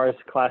Pinot Noir is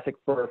classic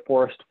for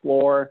forest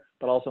floor,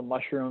 but also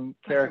mushroom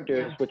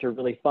characters, which are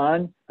really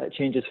fun. It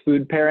changes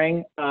food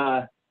pairing,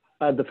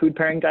 the food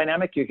pairing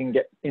dynamic. You can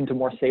get into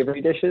more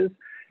savory dishes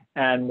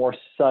and more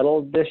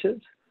subtle dishes,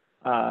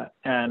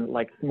 and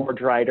like more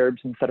dried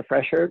herbs instead of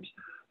fresh herbs.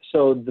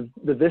 So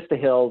the Vista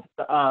Hills,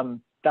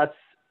 that's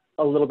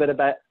a little bit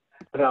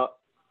about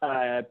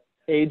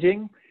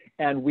aging,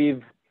 and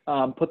we've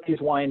put these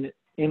wines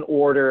in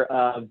order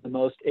of the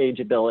most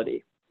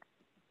ageability.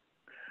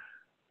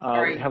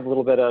 We have a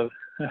little bit of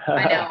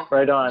I know.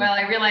 Right on. Well,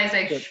 I realized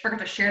I forgot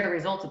to share the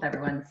results with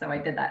everyone, so I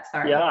did that.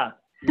 Sorry. Yeah,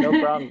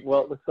 no problem.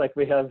 Well, it looks like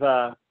we have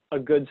a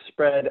good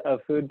spread of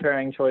food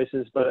pairing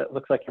choices, but it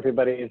looks like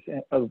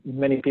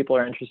many people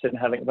are interested in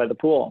having it by the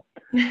pool.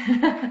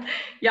 Yeah,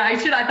 I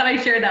thought I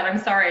shared that. I'm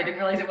sorry. I didn't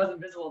realize it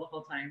wasn't visible the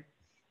whole time.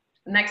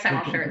 Next time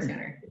I'll share it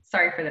sooner.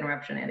 Sorry for the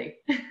interruption, Andy.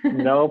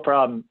 No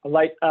problem.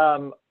 Like,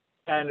 and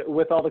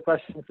with all the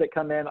questions that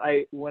come in,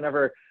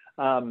 whenever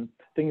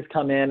things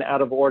come in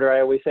out of order,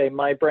 I always say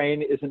my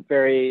brain isn't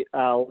very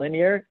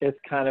linear. It's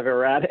kind of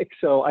erratic,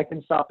 so I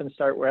can stop and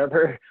start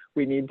wherever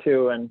we need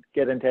to and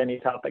get into any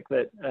topic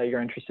that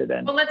you're interested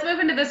in. Well, let's move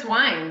into this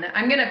wine.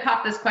 I'm going to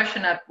pop this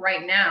question up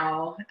right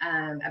now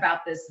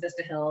about this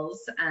Vista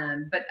Hills,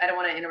 but I don't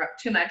want to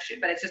interrupt too much,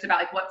 but it's just about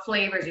like what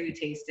flavors are you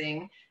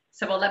tasting?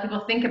 So we'll let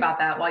people think about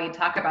that while you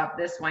talk about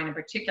this wine in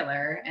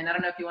particular. And I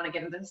don't know if you want to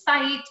get into the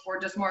site or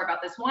just more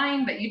about this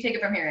wine, but you take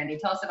it from here, Andy.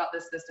 Tell us about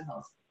this Vista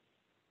Hills.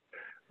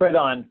 Right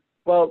on.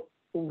 Well,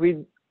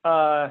 we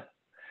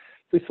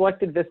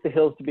selected Vista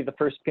Hills to be the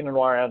first Pinot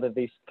Noir out of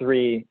these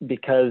three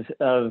because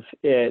of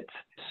its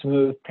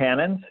smooth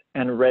tannins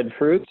and red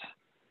fruits.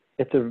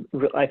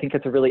 I think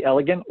it's a really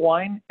elegant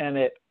wine, and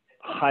it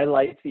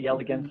highlights the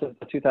elegance of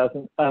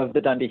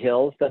the Dundee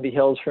Hills. Dundee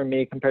Hills, for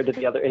me, compared to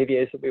the other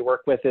AVAs that we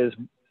work with, is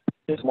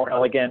more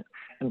elegant,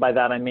 and by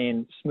that I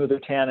mean smoother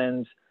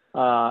tannins,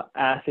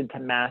 acid to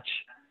match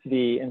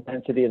the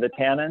intensity of the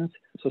tannins,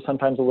 so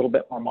sometimes a little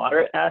bit more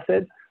moderate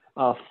acid.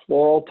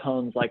 Floral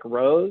tones like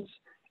rose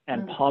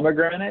and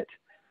pomegranate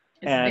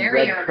and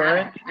red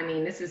currant. I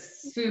mean, this is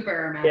super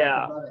aromatic.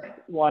 Yeah,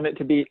 want it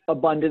to be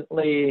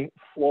abundantly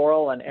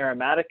floral and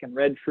aromatic and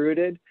red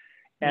fruited,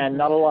 and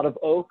not a lot of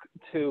oak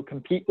to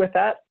compete with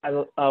that.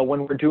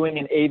 When we're doing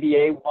an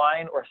AVA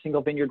wine or a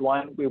single vineyard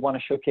wine, we want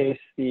to showcase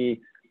the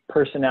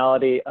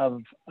personality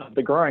of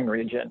the growing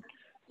region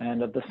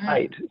and of the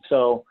site.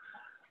 So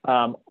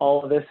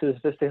all of this is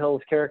Vista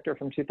Hills character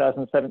from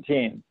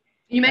 2017.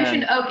 You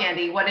mentioned oak,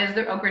 Andy. What is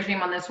the oak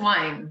regime on this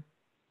wine?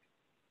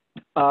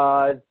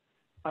 I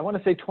want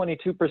to say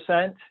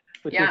 22%,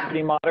 which is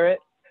pretty moderate.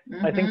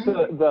 I think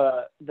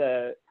the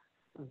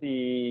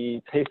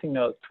tasting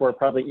notes were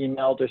probably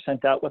emailed or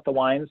sent out with the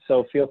wine,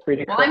 so feel free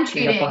to correct I'm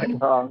cheating. me if I'm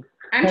wrong.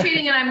 I'm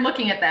cheating and I'm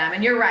looking at them,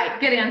 and you're right.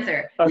 Good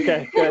answer.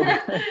 Okay, good.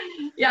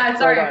 Yeah,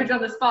 sorry, I put you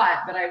on the spot,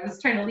 but I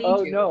was trying to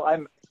lead you. Oh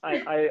no,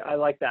 I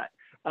like that.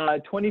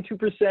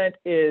 22%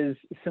 is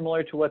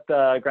similar to what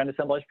the Grand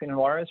Assemblage Pinot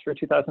Noir is for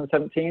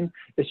 2017.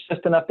 It's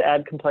just enough to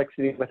add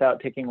complexity without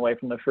taking away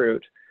from the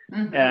fruit.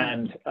 Mm-hmm.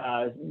 And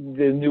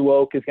the new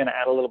oak is going to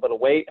add a little bit of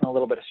weight and a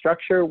little bit of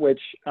structure,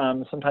 which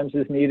sometimes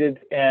is needed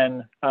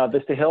in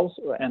Vista Hills.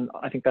 And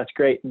I think that's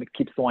great, and it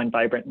keeps the wine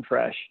vibrant and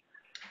fresh.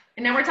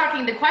 And now we're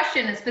talking, the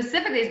question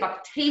specifically is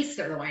about the taste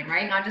of the wine,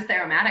 right? Not just the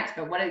aromatics,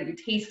 but what are you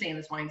tasting in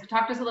this wine? So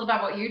talk to us a little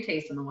about what you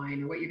taste in the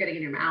wine or what you're getting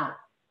in your mouth.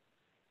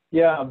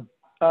 Yeah.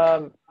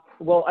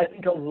 Well, I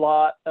think a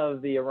lot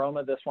of the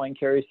aroma of this wine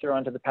carries through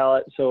onto the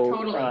palate. So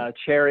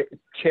totally.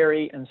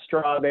 Cherry and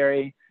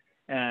strawberry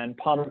and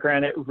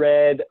pomegranate,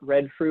 red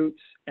fruits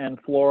and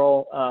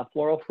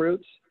floral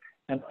fruits.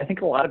 And I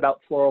think a lot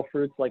about floral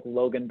fruits, like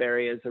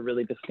loganberry is a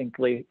really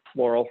distinctly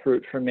floral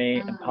fruit for me,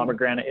 and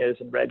pomegranate is,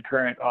 and red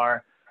currant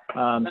are.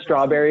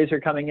 Strawberries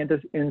are coming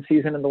in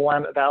season in the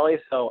Willamette Valley.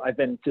 So I've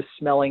been just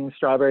smelling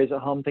strawberries at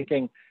home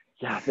thinking,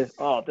 yeah, this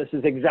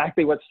is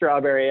exactly what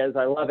strawberry is.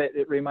 I love it.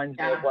 It reminds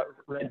me of what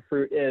red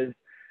fruit is.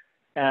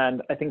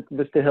 And I think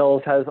Vista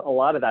Hills has a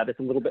lot of that. It's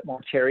a little bit more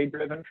cherry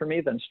driven for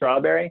me than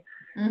strawberry.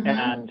 Mm-hmm.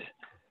 And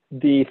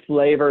the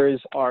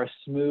flavors are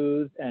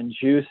smooth and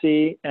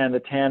juicy, and the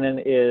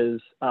tannin is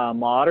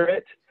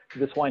moderate.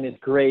 This wine is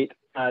great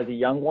as a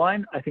young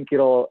wine. I think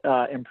it'll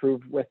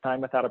improve with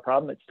time without a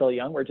problem. It's still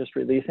young. We're just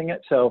releasing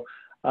it. So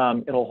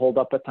it'll hold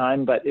up with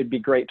time, but it'd be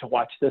great to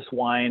watch this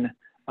wine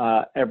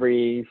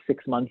every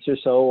 6 months or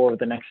so over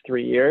the next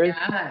 3 years.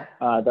 Yeah.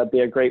 That'd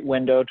be a great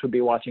window to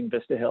be watching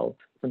Vista Hills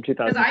from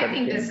 2017. Because I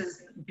think this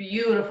is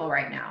beautiful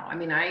right now. I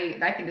mean,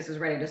 I think this is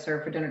ready to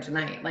serve for dinner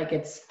tonight. Like,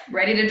 it's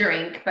ready to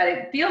drink, but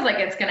it feels like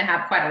it's going to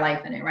have quite a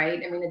life in it,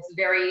 right? I mean, it's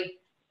very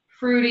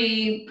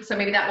fruity, so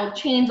maybe that will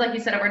change, like you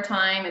said, over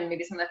time, and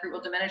maybe some of the fruit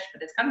will diminish,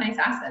 but it's got a nice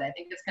asset. I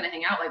think it's going to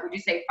hang out. Like, would you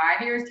say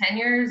 5 years, 10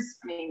 years?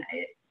 I mean,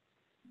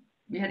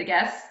 you had to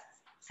guess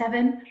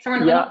 7,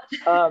 somewhere in the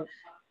middle?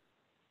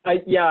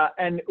 Yeah,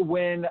 and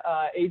when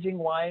aging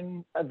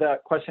wine, the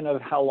question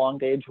of how long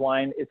to age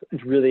wine is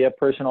really a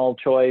personal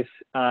choice.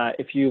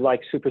 If you like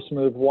super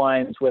smooth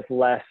wines with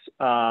less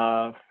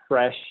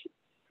fresh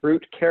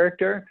fruit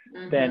character,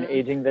 then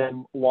aging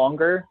them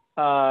longer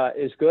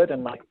is good,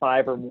 and like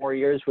 5 or more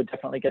years would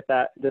definitely get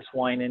this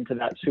wine into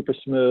that super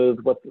smooth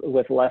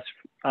with less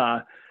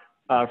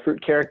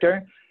fruit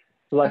character,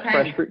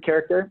 fresh fruit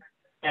character.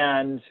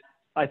 And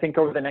I think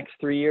over the next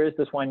 3 years,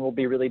 this wine will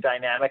be really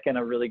dynamic and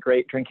a really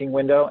great drinking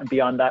window. And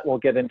beyond that, we'll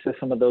get into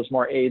some of those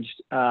more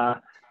aged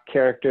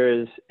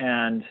characters,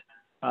 and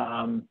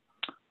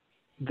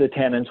the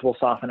tannins will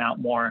soften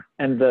out more,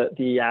 and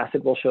the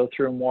acid will show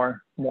through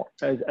more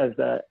as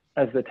the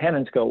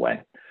tannins go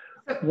away.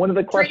 One of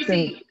the questions.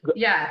 Tracy,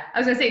 yeah, I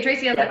was going to say,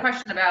 Tracy has a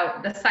question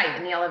about the site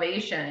and the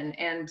elevation.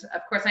 And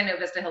of course, I know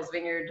Vista Hills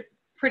Vineyard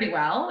pretty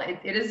well.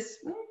 It is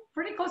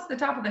pretty close to the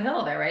top of the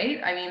hill there,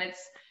 right? I mean,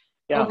 it's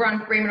over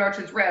on Raymond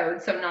Orchards Road,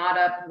 so not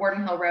up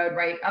Warden Hill Road,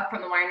 right up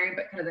from the winery,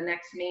 but kind of the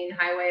next main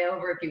highway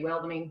over, if you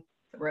will. I mean,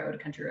 the road,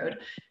 country road.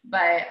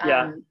 But I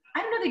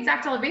don't know the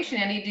exact elevation,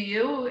 Andy, do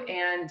you?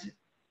 And,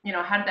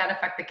 how did that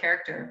affect the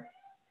character?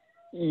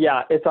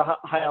 Yeah, it's a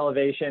high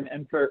elevation,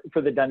 and for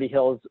the Dundee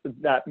Hills,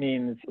 that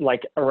means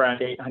like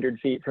around 800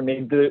 feet. For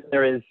me,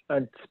 there is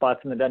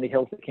spots in the Dundee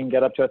Hills that can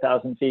get up to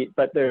 1,000 feet,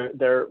 but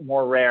they're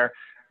more rare.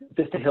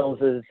 Vista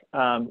Hills is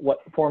what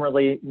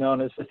formerly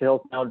known as Vista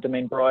Hills, now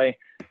Domaine Broye,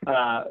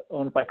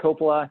 owned by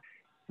Coppola.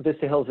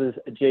 Vista Hills is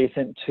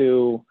adjacent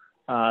to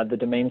the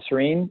Domaine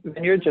Serene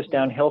vineyard, just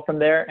downhill from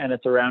there, and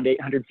it's around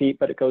 800 feet,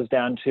 but it goes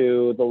down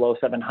to the low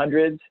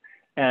 700s.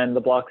 And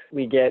the blocks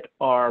we get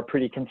are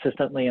pretty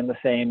consistently in the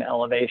same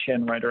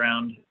elevation, right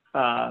around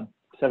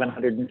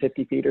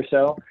 750 feet or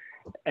so.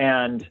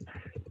 And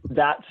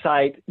that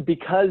site,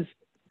 because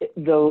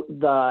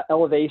the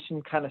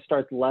elevation kind of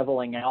starts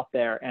leveling out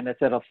there, and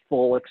it's at a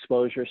full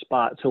exposure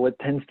spot, so it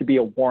tends to be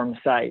a warm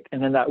site.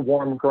 And in that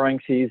warm growing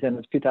season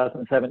of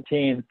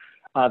 2017,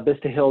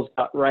 Vista Hills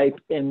got ripe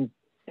and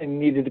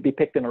needed to be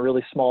picked in a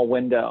really small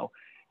window.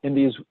 In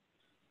these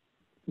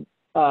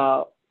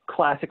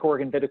classic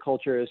Oregon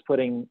viticulture is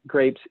putting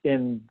grapes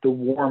in the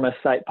warmest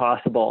site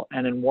possible,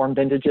 and in warm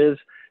vintages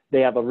they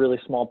have a really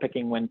small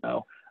picking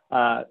window.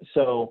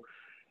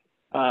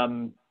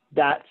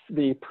 That's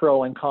the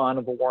pro and con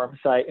of a warm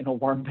site in a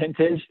warm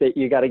vintage, that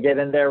you got to get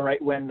in there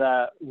right when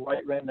the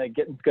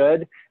getting's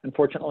good.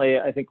 Unfortunately,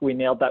 I think we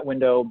nailed that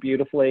window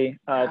beautifully.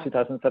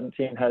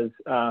 2017 has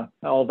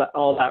all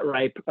that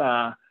ripe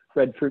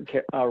red fruit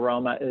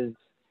aroma is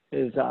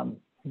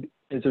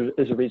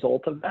a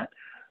result of that.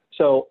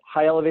 So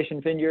high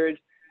elevation vineyard,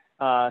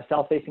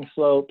 south facing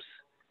slopes.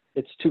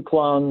 It's 2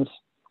 clones,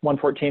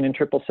 114 and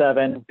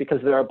 777.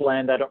 Because they're a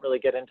blend, I don't really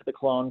get into the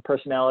clone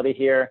personality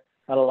here.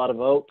 Not a lot of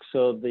oak,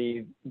 so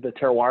the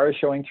terroir is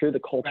showing through,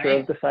 the culture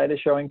of the site is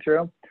showing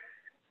through,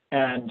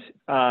 and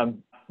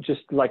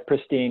just like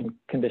pristine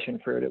condition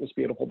fruit. It was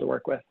beautiful to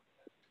work with.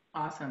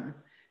 Awesome.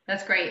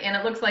 That's great. And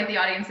it looks like the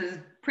audience is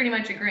pretty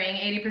much agreeing.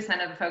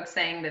 80% of the folks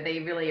saying that they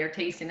really are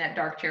tasting that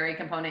dark cherry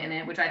component in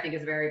it, which I think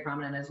is very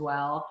prominent as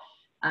well.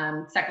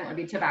 Second would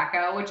be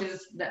tobacco, which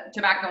is the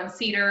tobacco and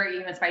cedar,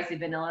 even spicy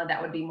vanilla.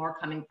 That would be more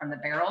coming from the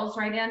barrels,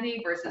 right,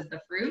 Andy, versus the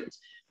fruit,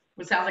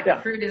 which sounds like the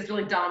fruit is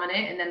really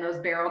dominant. And then those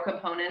barrel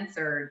components,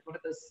 or what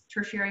are those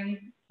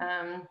tertiary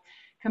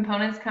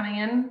components coming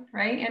in,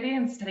 right, Andy?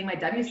 I'm studying my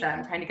W set.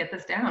 I'm trying to get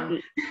this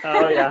down.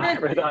 Oh yeah,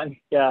 right on.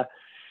 Yeah.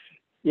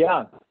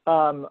 Yeah,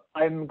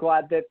 I'm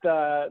glad that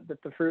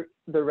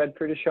the red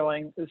fruit is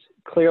showing this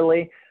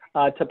clearly.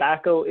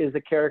 Tobacco is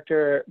a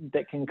character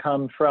that can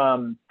come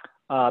from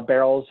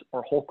barrels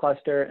or whole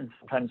cluster and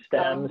sometimes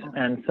stems,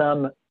 and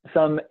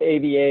some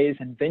AVAs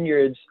and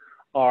vineyards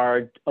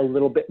are a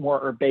little bit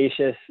more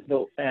herbaceous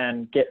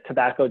and get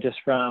tobacco just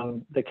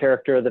from the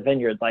character of the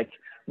vineyard, like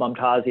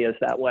Momtazi is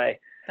that way.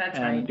 That's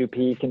and right.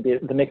 Dupuy can be,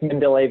 the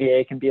McMinnville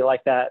AVA can be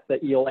like that, the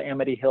Eola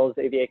Amity Hills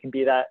AVA can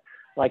be that.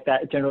 Like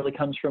that. It generally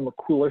comes from a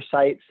cooler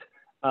sites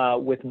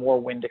with more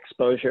wind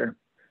exposure.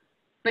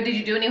 But did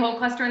you do any whole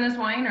cluster in this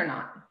wine or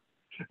not?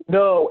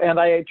 No, and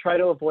I try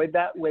to avoid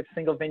that with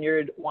single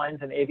vineyard wines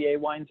and AVA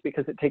wines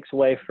because it takes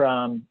away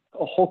from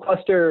a whole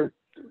cluster.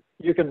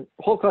 You can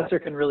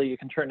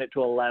turn it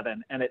to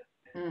 11, and it.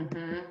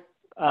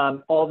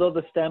 Although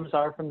the stems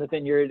are from the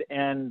vineyard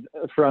and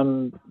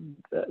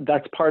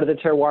that's part of the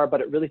terroir, but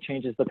it really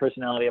changes the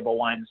personality of a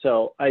wine.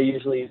 So I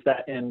usually use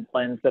that in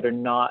blends that are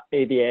not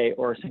AVA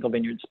or single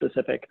vineyard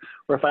specific,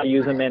 or if I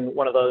use them in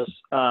one of those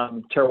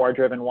terroir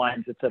driven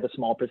wines, it's at a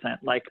small percent,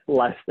 like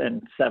less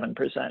than 7%.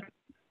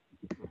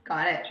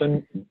 Got it.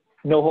 So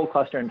no whole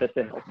cluster in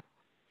Vista Hills.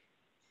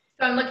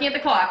 So I'm looking at the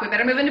clock. We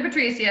better move into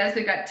Patricia's.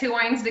 We've got 2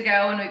 wines to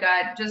go and we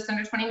got just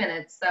under 20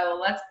 minutes. So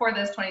let's pour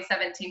this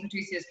 2017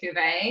 Patricia's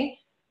Cuvée.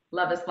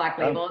 Love this black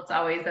label. It's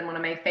always been one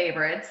of my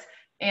favorites.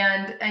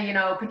 And you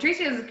know,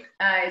 Patricia's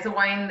is a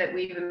wine that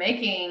we've been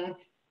making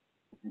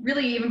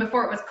really even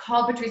before it was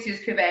called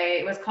Patricia's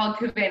Cuvée. It was called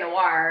Cuvée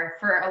Noir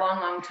for a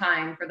long, long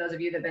time. For those of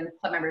you that have been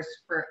club members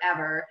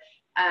forever,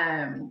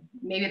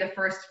 maybe the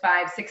first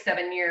 5, 6,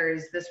 7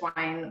 years, this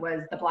wine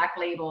was the black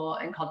label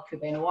and called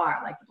Cuvée Noir,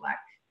 like the black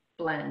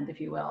blend, if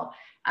you will.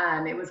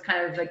 It was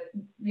kind of like,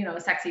 you know, a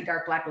sexy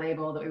dark black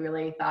label that we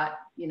really thought,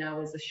 you know,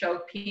 was a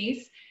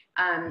showpiece.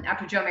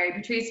 After Joe married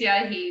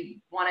Patricia,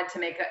 he wanted to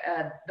make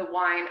a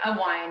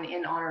wine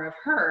in honor of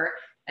her.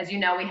 As you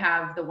know, we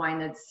have the wine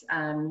that's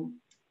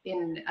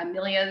in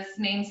Amelia's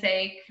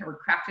namesake, or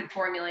crafted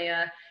for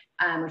Amelia,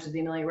 which is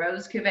the Amelia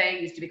Rose Cuvée.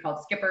 It used to be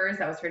called Skippers.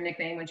 That was her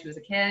nickname when she was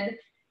a kid.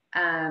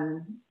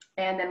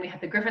 And then we have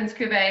the Griffin's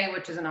Cuvée,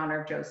 which is in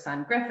honor of Joe's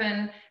son,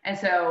 Griffin. And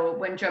so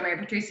when Joe married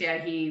Patricia,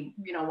 he,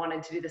 you know,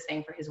 wanted to do the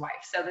same for his wife.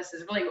 So this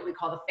is really what we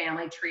call the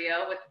family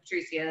trio with the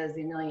Patricias,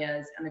 the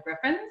Amelias, and the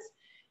Griffins.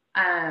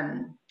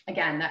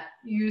 Again, that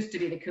used to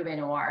be the Cuvée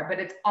Noir, but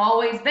it's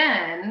always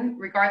been,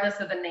 regardless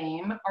of the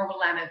name, our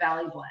Willamette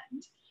Valley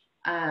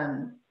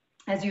blend.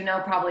 As you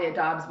know, probably at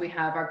Dobbes, we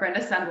have our Grand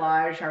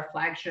Assemblage, our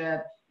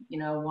flagship, you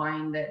know,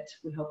 wine that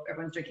we hope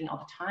everyone's drinking all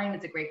the time.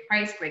 It's a great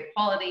price, great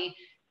quality.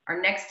 Our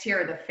next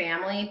tier are the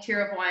family tier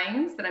of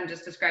wines that I'm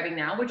just describing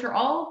now, which are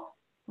all,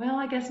 well,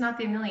 I guess not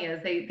the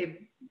Amelias. They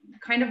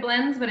kind of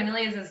blends, but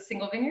Amelia's is a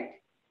single vineyard.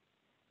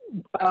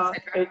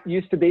 It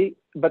used to be,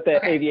 but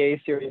the AVA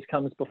series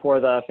comes before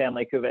the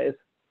family cuvées.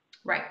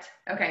 Right.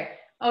 Okay.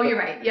 Oh, you're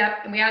right. Yep.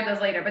 And we add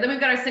those later. But then we've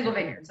got our single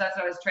vineyards. That's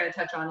what I was trying to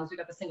touch on, is we've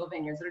got the single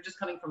vineyards that are just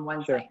coming from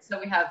one site. So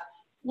we have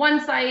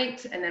one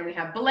site, and then we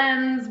have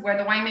blends where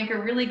the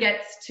winemaker really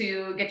gets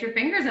to get your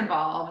fingers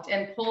involved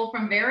and pull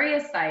from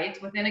various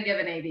sites within a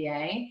given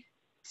AVA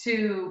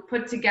to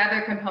put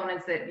together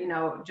components that, you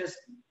know, just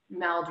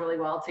meld really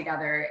well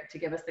together to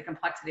give us the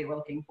complexity we're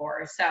looking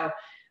for. So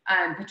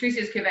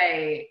Patricia's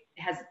Cuvée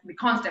has the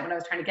constant, what I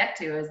was trying to get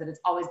to is that it's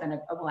always been a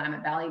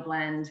Willamette Valley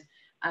blend,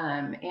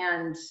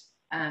 and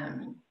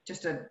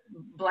just a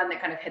blend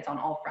that kind of hits on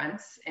all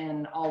fronts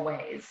in all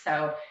ways.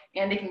 So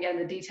Andy can get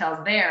into the details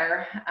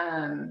there.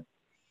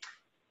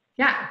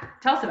 Yeah,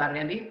 tell us about it,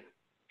 Andy.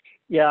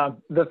 Yeah,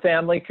 the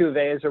family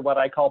cuvées are what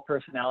I call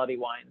personality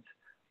wines.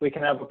 We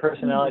can have a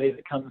personality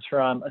that comes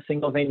from a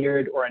single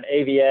vineyard or an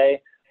AVA,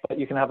 but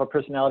you can have a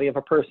personality of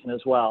a person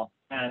as well.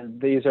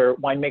 And these are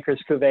winemakers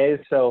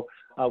cuvées, so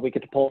we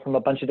get to pull from a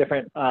bunch of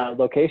different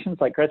locations,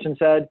 like Gretchen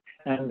said,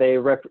 and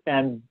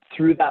and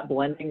through that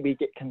blending, we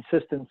get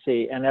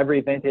consistency. And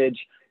every vintage,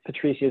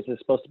 Patricia's is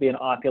supposed to be an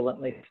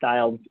opulently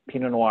styled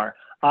Pinot Noir.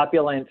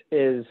 Opulent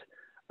is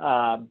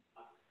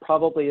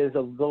probably is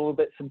a little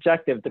bit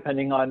subjective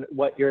depending on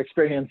what your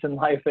experience in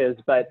life is,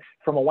 but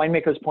from a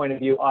winemaker's point of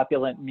view,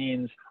 opulent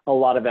means a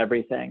lot of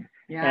everything.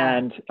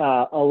 And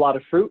a lot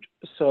of fruit,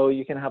 so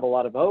you can have a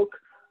lot of oak,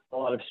 a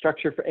lot of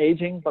structure for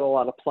aging, but a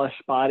lot of plush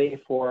body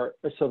so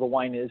the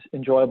wine is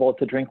enjoyable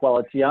to drink while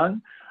it's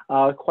young.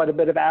 Quite a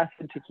bit of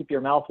acid to keep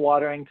your mouth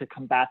watering to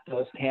combat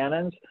those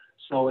tannins.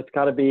 So it's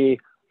got to be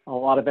a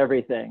lot of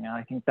everything. And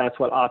I think that's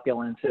what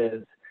opulence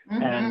is.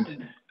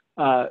 And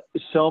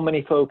so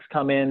many folks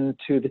come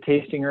into the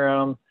tasting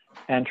room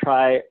and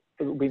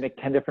we make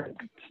 10 different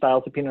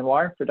styles of Pinot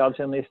Noir for Dobbes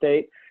Family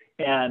Estate.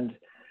 And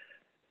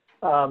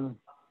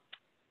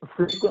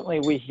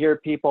frequently we hear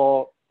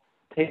people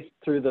taste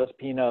through those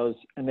Pinots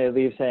and they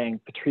leave saying,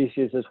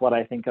 Patricia's is what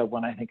I think of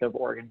when I think of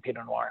Oregon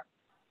Pinot Noir,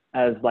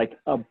 as like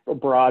a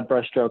broad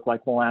brushstroke,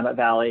 like Willamette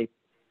Valley,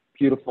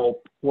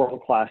 beautiful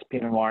world-class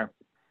Pinot Noir.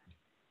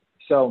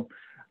 So,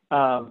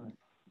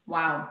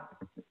 wow.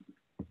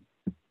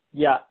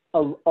 Yeah, a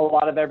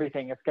lot of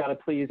everything. It's got to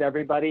please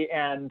everybody.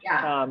 And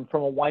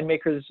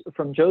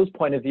from Joe's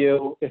point of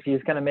view, if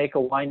he's going to make a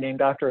wine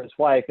named after his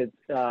wife, it's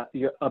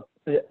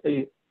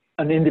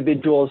an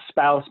individual's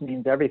spouse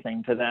means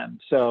everything to them.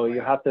 So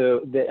it has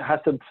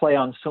to play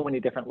on so many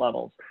different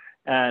levels.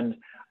 And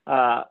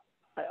I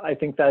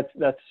think that's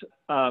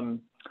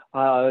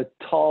a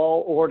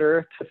tall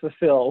order to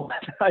fulfill.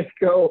 When I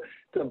go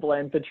to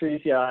blend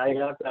Patricia, I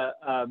have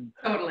to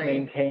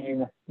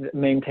maintain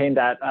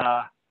that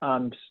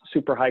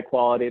super high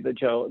quality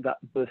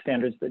the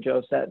standards that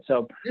Joe set.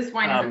 So this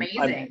wine is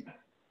amazing.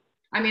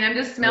 I'm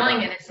just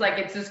smelling it. It's like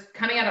it's just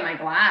coming out of my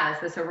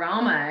glass, this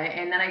aroma,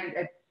 and then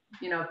I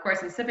of course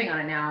I'm sipping on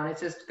it now, and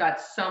it's just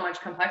got so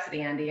much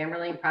complexity, Andy. I'm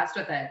really impressed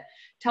with it.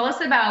 Tell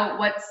us about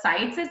what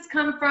sites it's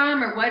come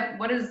from, or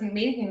what is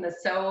making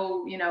this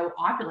so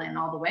opulent in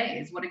all the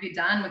ways. What have you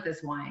done with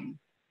this wine?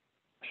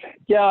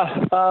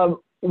 Yeah,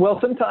 well,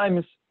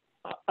 sometimes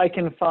I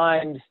can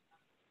find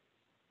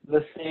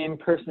the same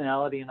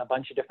personality in a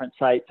bunch of different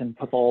sites and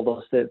put all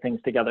those things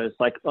together. It's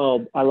like,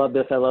 oh, I love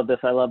this, I love this,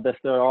 I love this.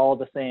 They're all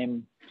the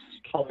same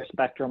color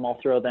spectrum. I'll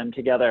throw them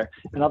together.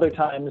 And other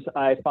times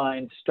I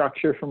find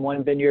structure from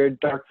one vineyard,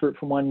 dark fruit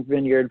from one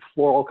vineyard,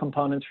 floral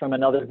components from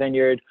another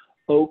vineyard,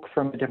 oak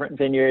from a different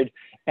vineyard.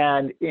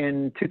 And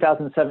in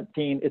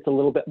 2017, it's a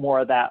little bit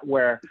more of that,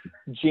 where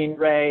Jean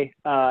Ray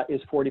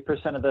is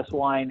 40% of this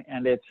wine,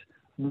 and it's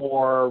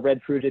more red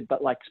fruited,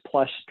 but like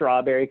plush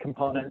strawberry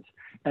components.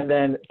 And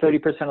then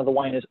 30% of the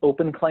wine is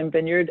open claim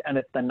vineyard, and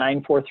it's the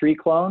 943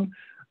 clone.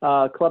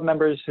 Club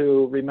members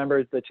who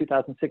remember the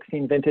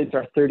 2016 vintage,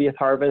 our 30th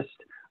harvest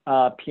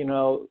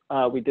Pinot,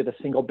 we did a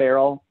single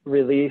barrel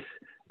release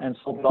and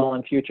sold it all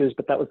in futures,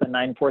 but that was the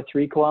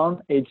 943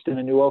 clone, aged in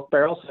a new oak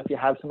barrel. So if you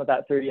have some of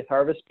that 30th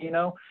harvest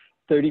Pinot,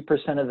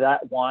 30% of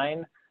that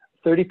wine,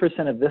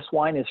 30% of this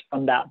wine is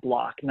from that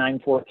block,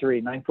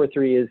 943.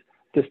 943 is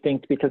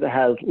distinct because it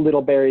has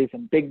little berries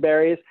and big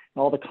berries,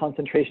 and all the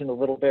concentration of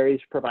little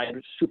berries provide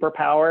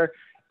superpower,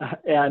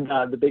 and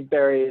the big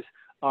berries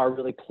are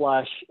really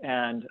plush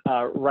and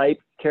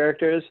ripe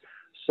characters.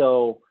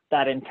 So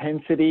that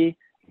intensity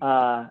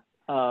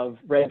of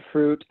red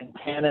fruit and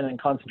tannin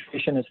and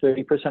concentration is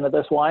 30% of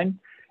this wine,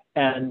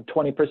 and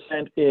 20%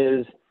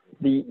 is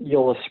the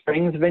Eola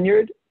Springs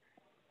vineyard.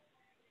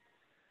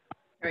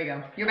 There you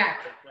go. You're back.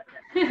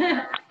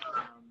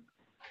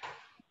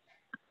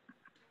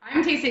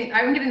 I'm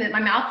getting it.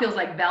 My mouth feels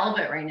like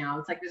velvet right now.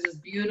 It's like there's this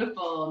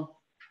beautiful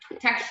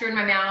texture in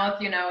my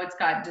mouth. It's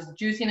got just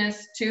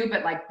juiciness too,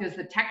 but like there's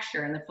the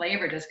texture and the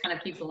flavor just kind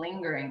of keeps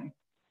lingering.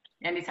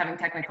 Andy's having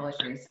technical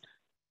issues.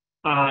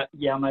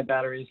 Yeah, my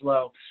battery's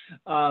low.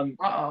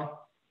 Uh-oh.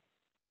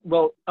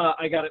 Well,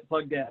 I got it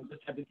plugged in.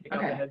 Just had to take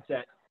out the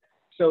headset.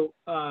 So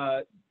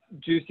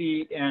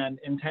juicy and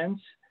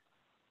intense.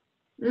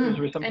 And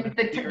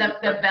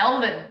the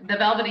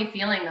velvety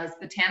feeling,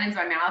 the tannins in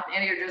my mouth,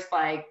 and you're just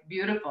like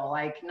beautiful,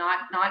 like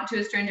not too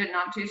astringent,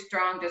 not too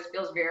strong, just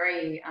feels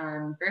very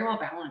very well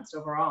balanced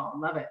overall.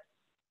 Love it.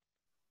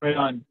 Right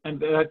on.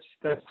 And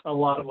that's a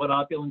lot of what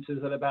opulence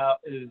is about,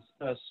 is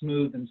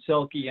smooth and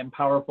silky and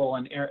powerful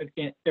and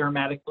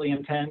aromatically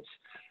intense.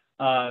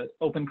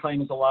 Open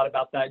claim is a lot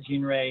about that.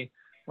 Jean Ray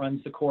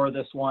runs the core of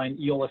this wine.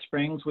 Eola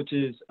Springs, which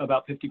is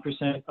about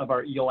 50% of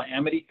our Eola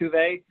Amity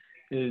Cuvée,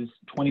 is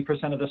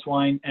 20% of this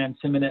wine, and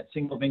Simonet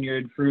single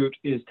vineyard fruit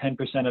is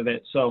 10% of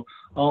it. So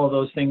all of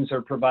those things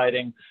are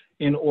providing,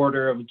 in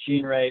order of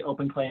Jean Ray,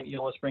 open claim,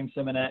 Eola Springs,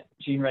 Simonet.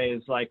 Jean Ray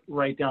is like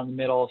right down the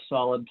middle,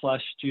 solid,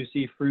 plush,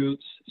 juicy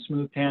fruits,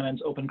 smooth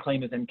tannins. Open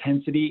claim is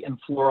intensity and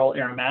floral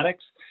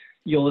aromatics.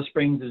 Eola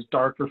Springs is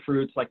darker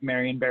fruits like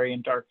Marionberry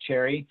and dark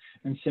cherry,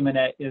 and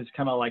Simonet is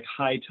kind of like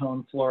high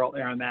tone floral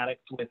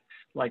aromatics with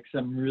like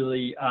some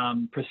really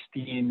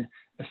pristine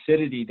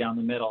acidity down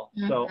the middle.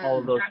 Mm-hmm. So all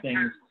of those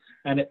things.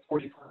 And at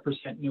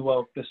 44% new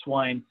oak, this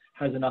wine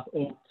has enough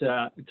oak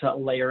to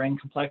layer in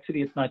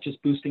complexity. It's not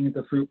just boosting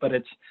the fruit, but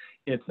it's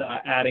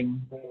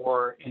adding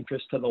more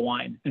interest to the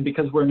wine. And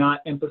because we're not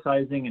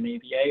emphasizing an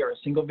AVA or a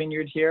single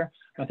vineyard here,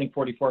 I think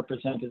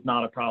 44% is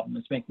not a problem.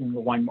 It's making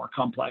the wine more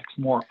complex,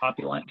 more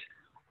opulent.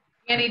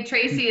 Andy,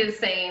 Tracy is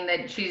saying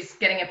that she's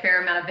getting a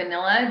fair amount of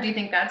vanilla. Do you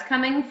think that's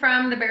coming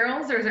from the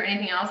barrels, or is there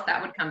anything else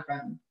that would come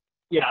from?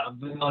 Yeah,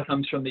 vanilla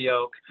comes from the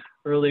oak.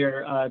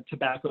 Earlier,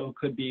 tobacco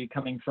could be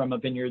coming from a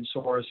vineyard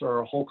source or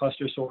a whole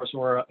cluster source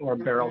or a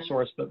barrel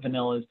source, but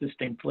vanilla is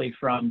distinctly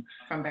from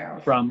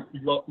barrels, from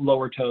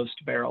lower toast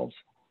barrels.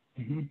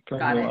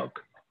 From new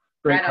oak.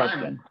 Great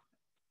question.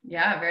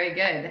 Yeah, very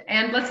good.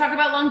 And let's talk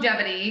about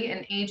longevity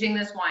and aging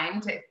this wine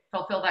to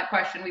fulfill that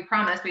question. We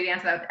promised we'd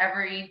answer that with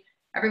every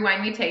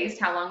wine we taste.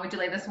 How long would you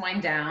lay this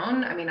wine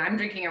down? I mean, I'm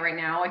drinking it right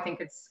now. I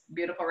think it's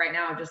beautiful right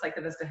now, just like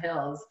the Vista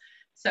Hills.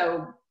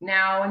 So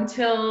now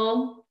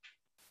until,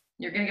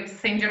 you're going to give us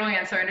the same general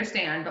answer, I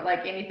understand, but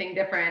like anything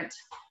different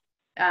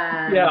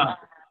Yeah,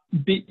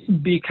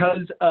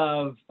 because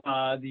of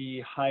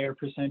the higher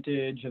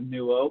percentage of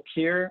new oak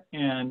here,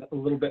 and a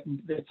little bit,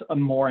 it's a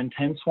more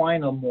intense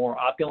wine, a more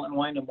opulent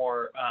wine, a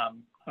more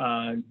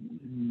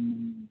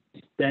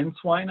dense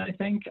wine, I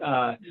think,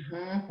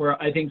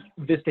 where I think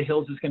Vista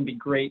Hills is going to be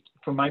great.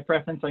 For my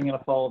preference, I'm going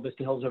to follow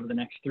Vista Hills over the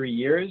next 3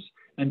 years.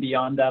 And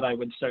beyond that, I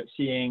would start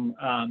seeing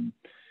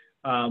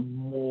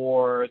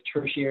more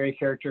tertiary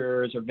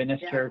characters or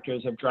vinous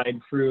characters of dried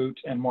fruit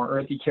and more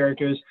earthy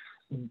characters.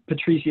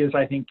 Patricia's,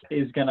 I think,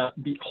 is going to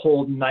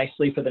hold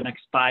nicely for the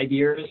next 5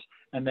 years,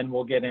 and then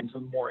we'll get into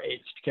more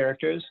aged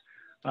characters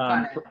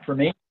for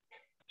me.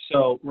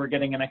 So we're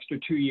getting an extra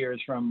 2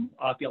 years from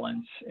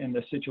opulence in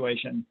this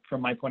situation, from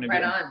my point of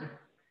view. Right on.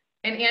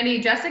 And Andy,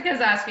 Jessica's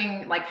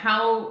asking, like,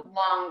 how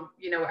long,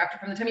 you know, after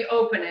from the time you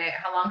open it,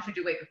 how long should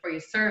you wait before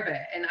you serve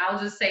it? And I'll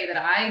just say that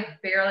I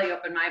barely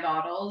open my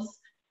bottles.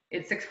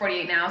 It's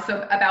 6:48 now,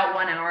 so about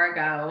 1 hour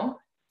ago.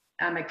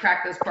 I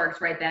cracked those corks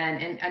right then,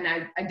 and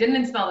I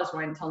didn't smell this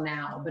wine until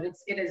now, but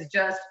it is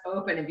just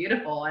open and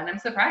beautiful, and I'm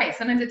surprised.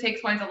 Sometimes it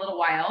takes wines a little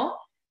while,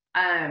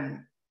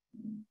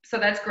 so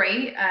that's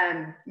great.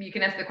 You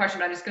can answer the question,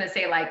 but I'm just going to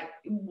say, like,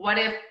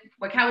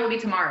 how will it be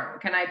tomorrow?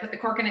 Can I put the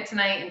cork in it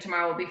tonight, and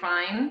tomorrow will be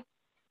fine?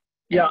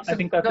 Yeah, so I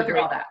think that's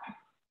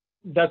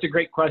That's a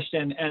great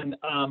question, and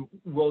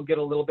we'll get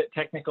a little bit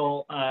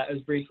technical as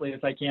briefly as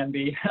I can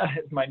be,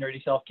 as my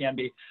nerdy self can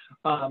be.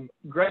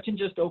 Gretchen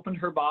just opened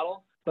her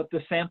bottle, but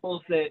the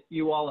samples that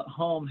you all at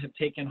home have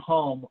taken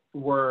home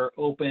were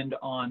opened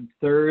on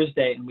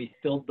Thursday, and we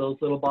filled those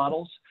little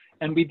bottles.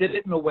 And we did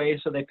it in a way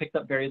so they picked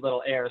up very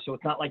little air. So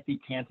it's not like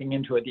decanting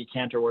into a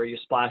decanter where you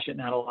splash it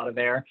and had a lot of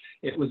air.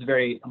 It was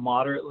very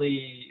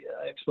moderately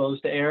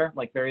exposed to air,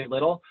 like very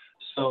little.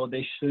 So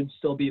they should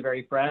still be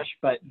very fresh,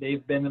 but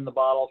they've been in the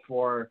bottle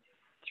for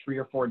 3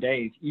 or 4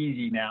 days,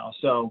 easy now.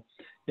 So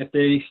if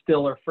they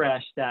still are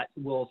fresh, that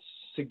will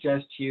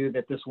suggest to you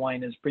that this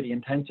wine is pretty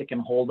intense. It can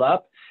hold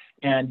up.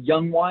 And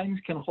young wines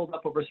can hold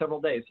up over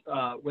several days.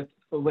 With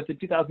the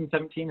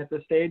 2017 at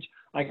this stage,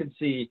 I could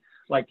see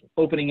like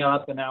opening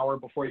up an hour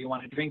before you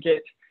want to drink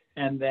it.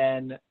 And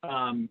then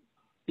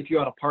if you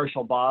had a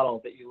partial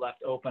bottle that you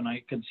left open,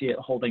 I could see it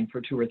holding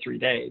for 2 or 3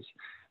 days.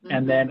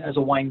 And then as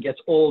a wine gets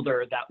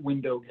older, that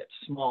window gets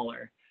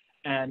smaller.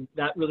 And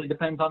that really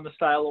depends on the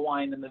style of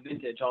wine and the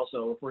vintage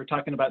also. If we're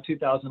talking about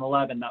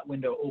 2011, that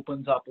window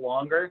opens up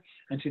longer.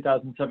 And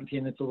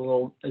 2017, it's a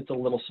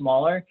little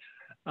smaller.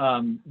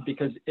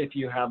 Because if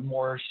you have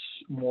more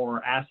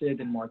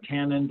acid and more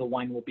tannin, the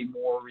wine will be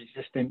more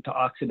resistant to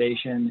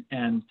oxidation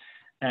and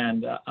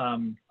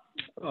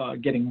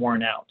getting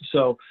worn out.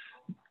 So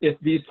if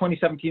these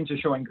 2017s are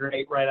showing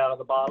great right out of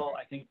the bottle,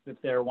 I think that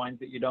they're wines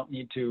that you don't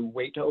need to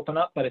wait to open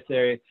up. But if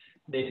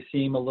they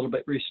seem a little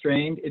bit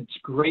restrained, it's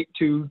great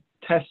to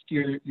test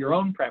your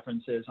own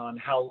preferences on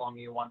how long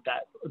you want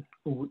that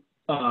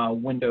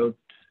window,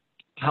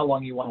 how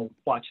long you want to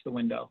watch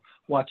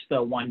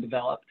the wine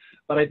develop.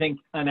 But I think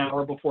an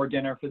hour before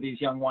dinner for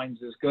these young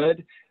wines is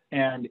good,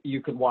 and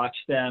you could watch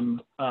them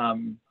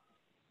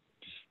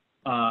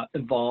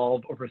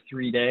evolve over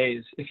 3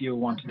 days if you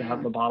wanted to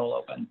have the bottle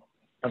open.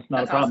 That's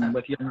not a problem. Awesome.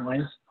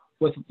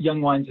 With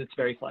young wines, it's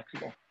very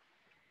flexible.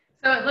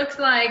 So it looks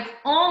like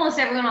almost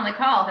everyone on the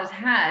call has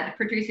had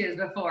Patricia's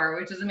before,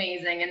 which is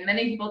amazing. And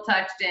many people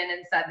touched in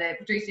and said that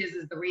Patricia's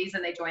is the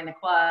reason they joined the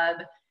club.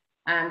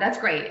 That's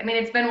great. I mean,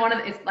 it's been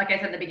it's like I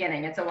said in the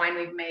beginning, it's a wine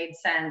we've made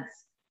since,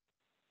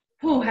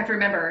 I have to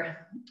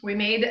remember, we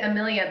made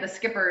Amelia, the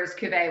Skipper's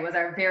Cuvée was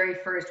our very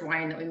first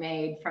wine that we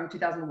made from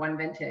 2001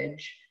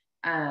 vintage.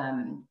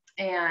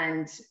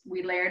 And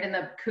we layered in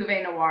the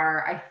Cuvée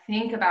Noir, I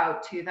think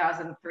about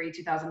 2003,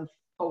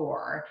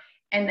 2004.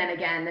 And then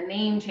again, the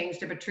name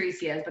changed to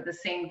Patricia's, but the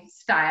same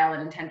style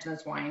and intention of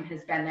this wine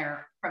has been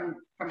there from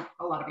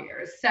a lot of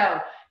years. So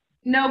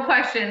no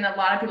question that a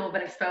lot of people have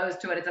been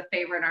exposed to it. It's a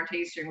favorite in our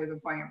tasting. We've been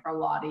pouring it for a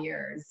lot of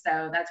years.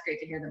 So that's great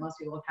to hear that most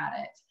people have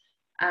had it.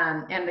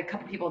 And the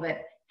couple people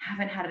that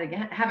haven't had it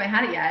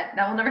yet,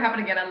 that will never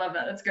happen again. I love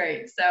that. That's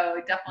great.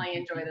 So definitely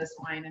enjoy this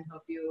wine and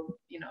hope you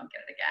get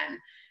it again.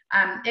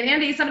 And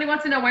Andy, somebody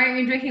wants to know, why aren't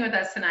you drinking with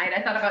us tonight?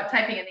 I thought about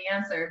typing in the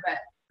answer, but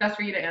best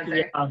for you to answer.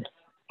 Yeah,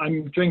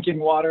 I'm drinking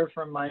water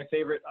from my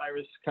favorite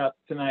Iris cup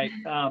tonight.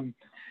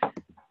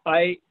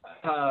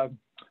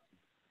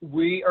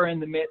 We are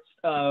in the midst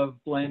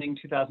of blending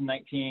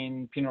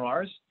 2019 Pinot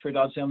Noirs for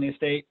Dobbes Family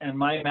Estate, and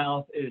my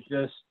mouth is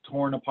just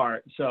torn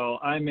apart. So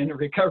I'm in a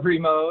recovery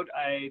mode.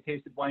 I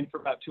tasted wine for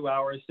about 2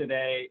 hours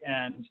today,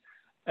 and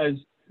as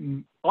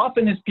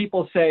often as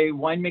people say,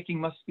 winemaking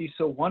must be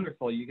so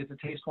wonderful. You get to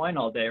taste wine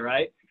all day,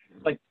 right?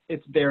 Like,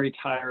 it's very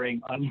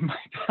tiring on my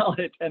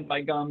palate, and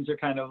my gums are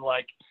kind of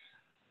like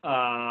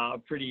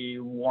pretty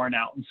worn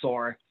out and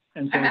sore,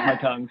 and so is my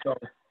tongue. So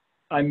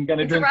I'm going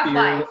to drink beer. It's a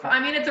rough life. I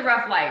mean, it's a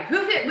rough life.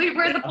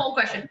 Where's the poll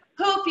question?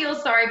 Who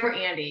feels sorry for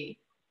Andy?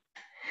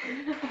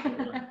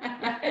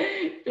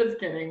 Just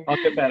kidding. I'll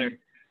get better.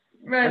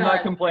 Right I'm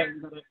not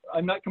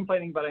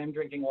complaining, but I am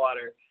drinking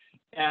water.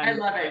 And I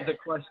love it.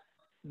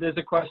 there's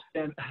a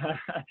question.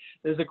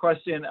 There's a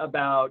question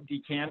about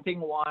decanting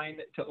wine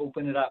to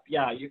open it up.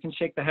 Yeah, you can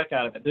shake the heck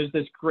out of it. There's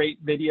this great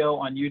video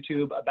on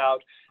YouTube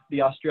about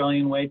the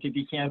Australian way to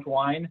decant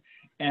wine,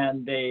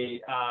 and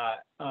they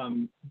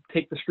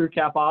take the screw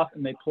cap off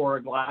and they pour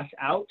a glass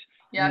out.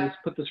 Yeah. And they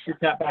just put the screw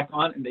cap back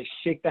on and they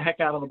shake the heck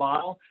out of the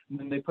bottle, and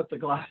then they put the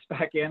glass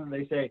back in and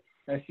they say,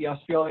 that's the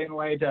Australian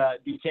way to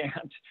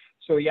decant.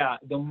 So yeah,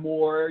 the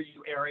more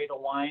you aerate a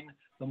wine,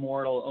 the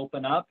more it'll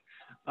open up.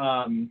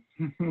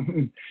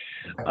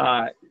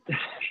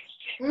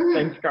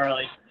 Thanks,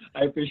 Carly.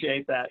 I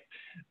appreciate that.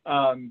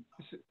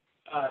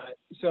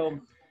 So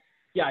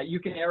yeah, you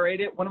can aerate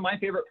it. One of my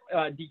favorite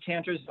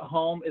decanters at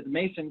home is a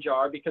mason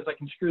jar, because I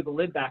can screw the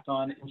lid back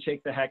on and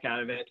shake the heck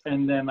out of it,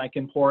 and then I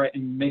can pour it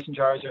in mason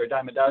jars or a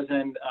dime a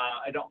dozen.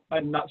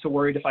 I'm not so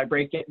worried if I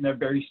break it, and they're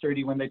very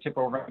sturdy when they tip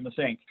over in the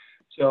sink.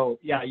 So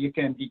yeah, you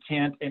can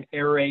decant and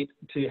aerate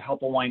to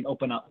help a wine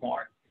open up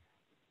more.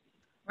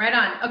 Right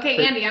on.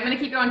 Okay, Andy, I'm going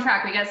to keep you on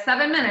track. We got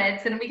 7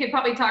 minutes, and we could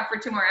probably talk for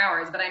 2 more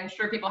hours, but I'm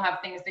sure people have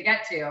things to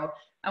get to.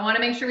 I want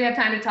to make sure we have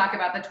time to talk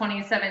about the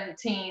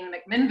 2017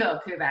 McMinnville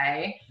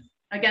Cuvée.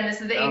 Again,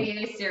 this is the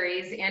AVA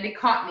series. Andy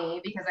caught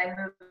me because I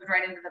moved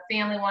right into the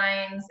family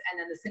wines and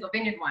then the single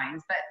vineyard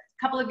wines. But a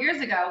couple of years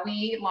ago,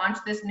 we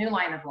launched this new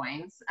line of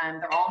wines.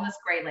 They're all in this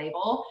gray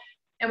label,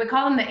 and we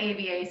call them the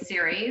AVA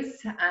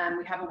series.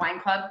 We have a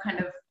wine club kind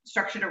of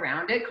structured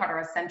around it called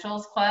our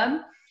Essentials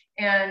Club.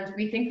 And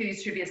we think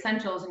these should be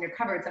essentials in your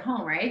cupboards at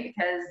home, right?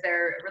 Because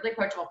they're really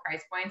approachable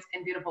price points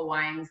and beautiful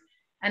wines.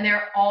 And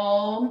they're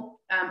all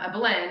a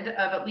blend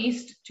of at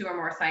least 2 or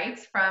more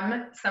sites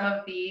from some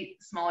of the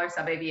smaller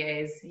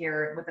sub-AVAs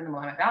here within the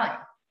Willamette Valley.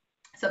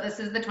 So this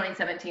is the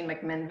 2017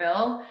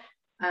 McMinnville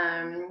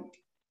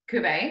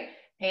Cuvée.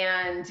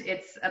 And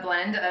it's a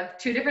blend of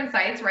 2 different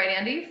sites, right,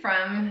 Andy,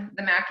 from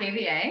the Mac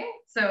AVA.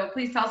 So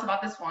please tell us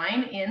about this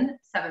wine in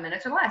 7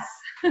 minutes or less.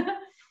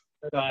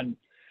 Done.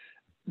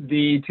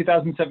 The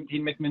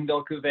 2017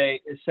 McMinnville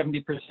Cuvée is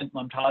 70%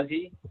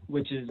 Momtazi,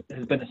 which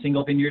has been a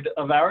single vineyard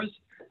of ours.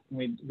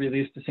 We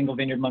released a single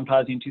vineyard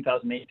Momtazi in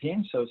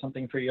 2018, so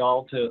something for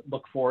y'all to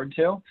look forward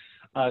to.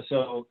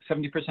 So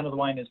 70% of the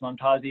wine is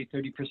Momtazi,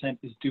 30%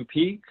 is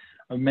Dupuis.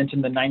 I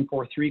mentioned the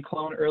 943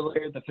 clone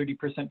earlier. The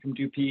 30% from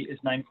Dupuis is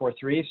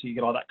 943, so you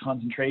get all that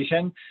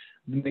concentration.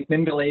 The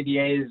McMinnville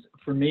AVA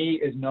for me,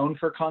 is known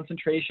for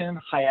concentration,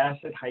 high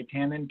acid, high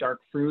tannin,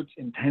 dark fruits,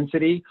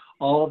 intensity,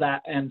 all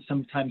that, and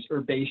sometimes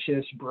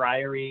herbaceous,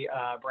 briery,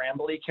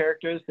 brambly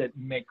characters that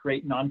make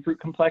great non-fruit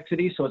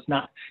complexity. So it's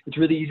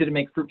really easy to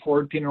make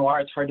fruit-forward Pinot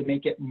Noir. It's hard to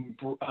make it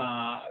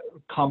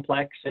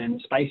complex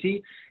and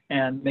spicy,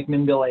 and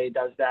McMinnville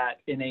does that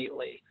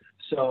innately.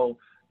 So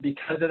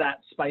because of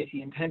that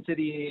spicy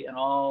intensity and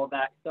all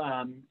that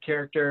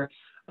character,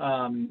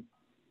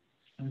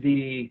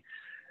 the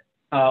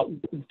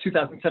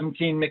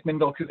 2017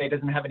 McMinnville Cuvée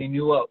doesn't have any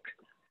new oak.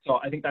 So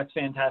I think that's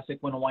fantastic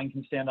when a wine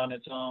can stand on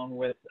its own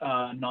with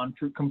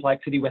non-fruit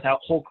complexity, without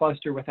whole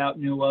cluster, without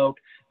new oak.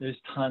 There's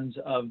tons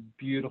of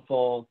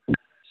beautiful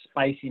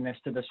spiciness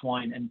to this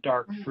wine and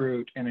dark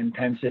fruit and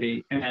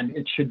intensity. And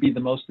it should be the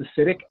most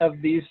acidic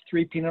of these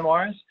 3 Pinot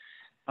Noirs.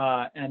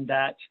 And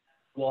that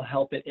will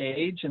help it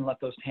age and let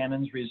those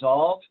tannins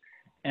resolve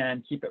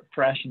and keep it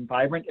fresh and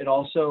vibrant. It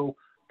also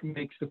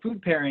makes the food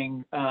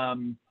pairing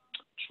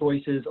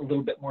choices a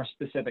little bit more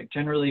specific.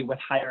 Generally, with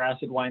higher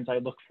acid wines, I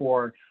look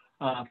for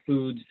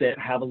foods that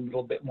have a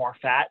little bit more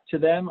fat to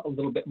them, a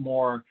little bit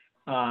more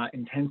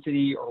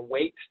intensity or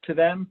weight to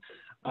them.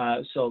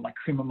 So like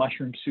cream of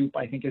mushroom soup,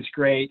 I think is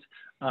great.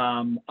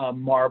 A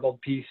marbled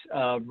piece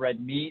of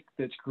red meat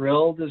that's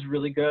grilled is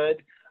really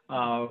good.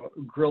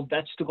 Grilled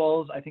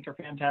vegetables, I think, are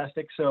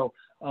fantastic. So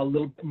a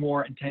little bit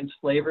more intense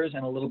flavors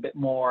and a little bit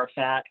more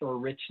fat or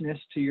richness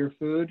to your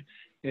food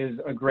is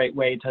a great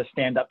way to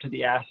stand up to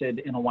the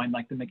acid in a wine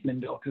like the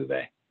McMinnville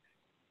Cuvée.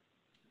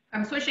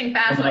 I'm switching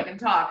fast so I can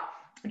talk.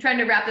 I'm trying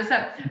to wrap this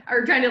up,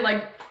 or trying to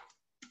like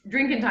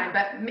drink in time.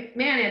 But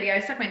man, Andy, I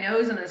stuck my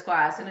nose in this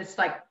glass, and it's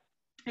like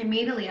I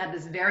immediately had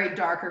this very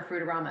darker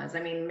fruit aromas.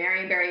 I mean,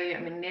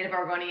 Maryberry, native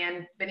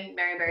Oregonian, been eating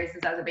Maryberry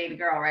since I was a baby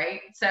girl,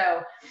 right?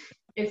 So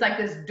it's like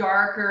this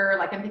darker,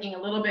 like I'm thinking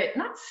a little bit,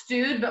 not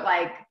stewed, but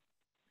like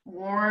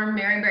warm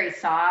Maryberry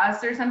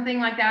sauce or something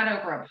like that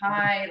over a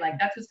pie. Like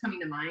that's what's coming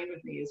to mind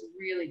with me, is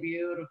really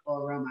beautiful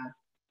aroma.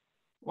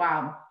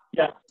 Wow.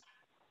 Yeah.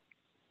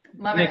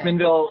 Love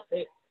McMinnville,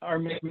 our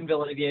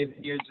McMinnville AVA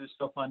vineyards are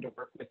so fun to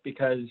work with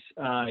because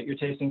you're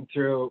tasting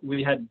through,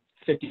 we had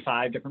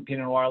 55 different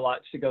Pinot Noir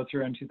lots to go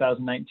through in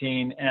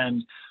 2019,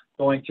 and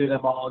going through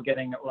them all,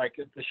 getting like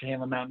the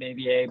Chehalis Mountain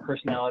AVA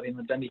personality and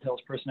the Dundee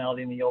Hills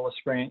personality and the Eola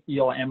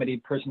Amity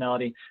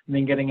personality, and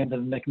then getting into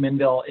the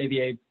McMinnville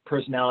AVA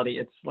personality,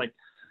 it's like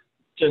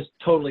just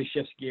totally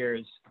shifts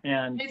gears.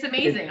 And it's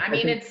amazing.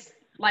 It's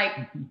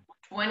like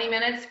 20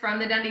 minutes from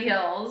the Dundee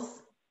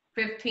Hills,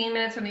 15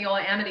 minutes from the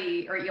Eola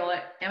Amity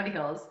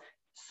Hills.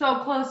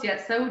 So close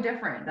yet so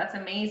different. That's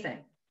amazing.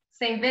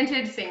 Same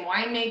vintage, same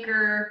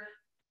winemaker.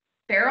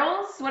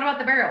 Barrels? What about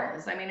the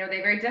barrels? Are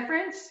they very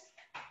different?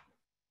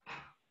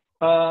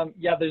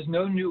 Yeah, there's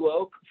no new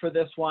oak for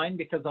this wine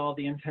because all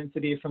the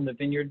intensity from the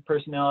vineyard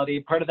personality.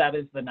 Part of that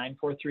is the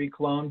 943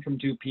 clone from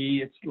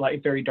Dobbes. It's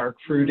like very dark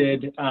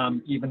fruited,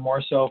 even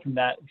more so from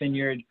that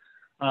vineyard,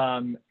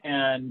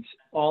 and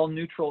all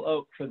neutral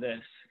oak for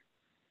this.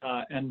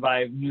 And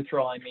by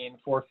neutral, I mean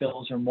 4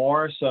 fills or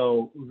more.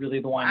 So really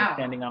the wine is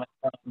standing on its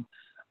own.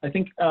 I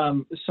think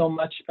so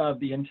much of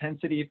the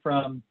intensity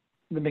from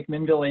the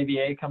McMinnville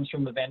AVA comes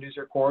from the Van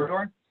Duzer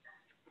corridor,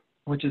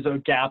 which is a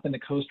gap in the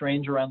Coast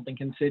Range around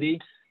Lincoln City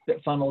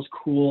that funnels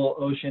cool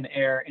ocean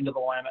air into the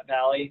Willamette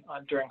Valley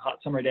during hot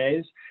summer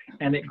days.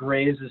 And it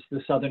grazes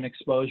the southern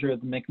exposure of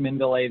the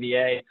McMinnville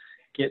AVA,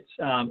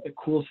 it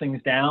cools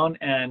things down.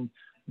 And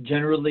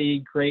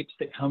generally grapes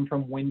that come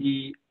from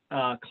windy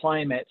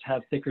climates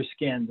have thicker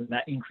skins, and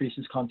that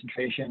increases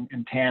concentration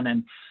and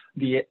tannin.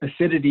 The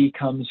acidity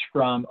comes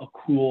from a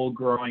cool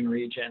growing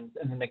region,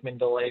 and the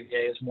McMinnville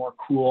AVA is more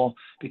cool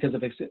because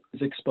of its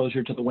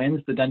exposure to the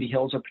winds. The Dundee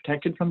Hills are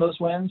protected from those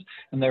winds,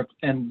 and the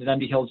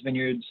Dundee Hills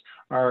vineyards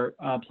are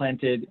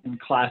planted in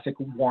classic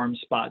warm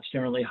spots,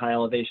 generally high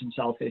elevation,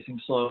 south-facing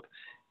slope.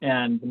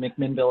 And the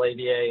McMinnville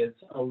AVA is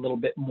a little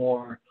bit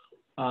more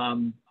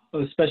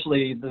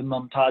especially the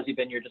Mumtazi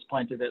vineyard is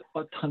planted at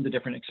tons of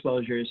different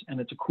exposures, and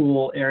it's a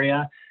cool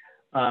area.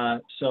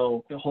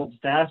 So it holds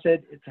its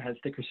acid, it has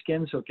thicker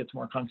skin, so it gets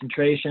more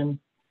concentration.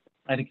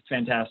 I think it's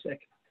fantastic.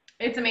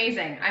 It's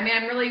amazing. I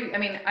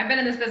mean, I've been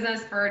in this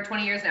business for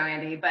 20 years now,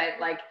 Andy, but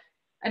like,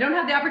 I don't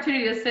have the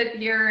opportunity to sit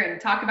here and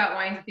talk about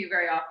wines with you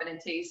very often and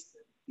taste,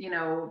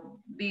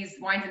 these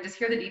wines and just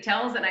hear the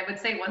details. And I would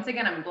say, once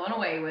again, I'm blown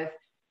away with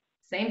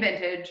same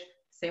vintage,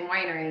 same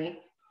winery,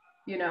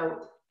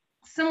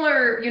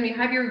 similar, you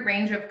have your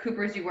range of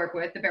coopers you work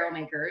with, the barrel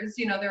makers,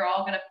 they're all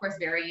going to, of course,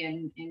 vary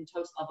in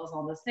toast levels,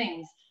 all those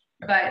things.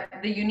 But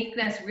the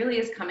uniqueness really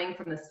is coming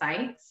from the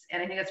sites.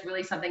 And I think that's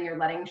really something you're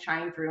letting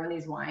shine through in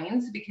these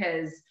wines,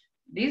 because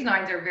these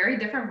wines are very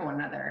different from one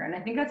another. And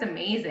I think that's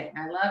amazing.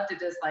 I love to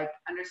just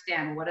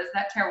understand what is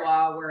that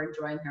terroir we're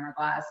enjoying here in our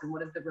glass and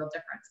what is the real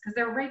difference, because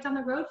they're right down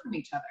the road from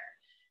each other.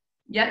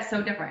 Yet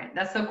so different.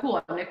 That's so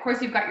cool. And of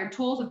course, you've got your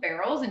tools with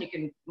barrels, and you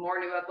can more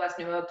new oak, less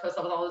new oak, toast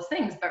levels, all those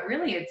things. But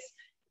really,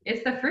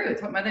 it's the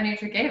fruits, what Mother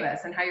Nature gave us,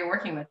 and how you're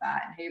working with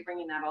that, and how you're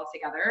bringing that all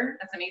together.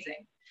 That's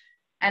amazing.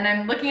 And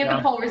I'm looking at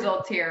the poll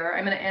results here.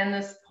 I'm going to end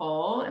this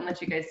poll and let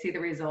you guys see the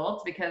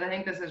results, because I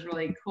think this is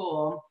really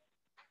cool.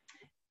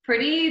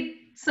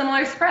 Pretty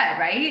similar spread,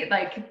 right?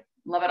 Like,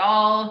 love it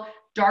all.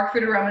 Dark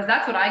fruit aromas.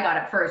 That's what I got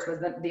at first, was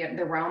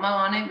the aroma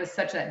on it was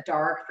such that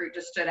dark fruit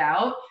just stood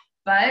out.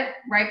 But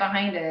right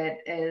behind it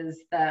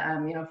is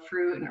the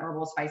fruit and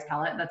herbal spice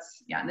palette.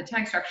 That's and the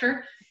tannic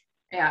structure.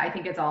 Yeah, I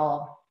think it's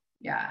all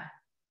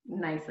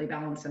nicely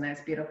balanced, and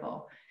that's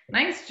beautiful.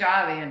 Nice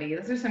job, Andy.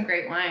 Those are some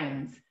great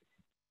wines.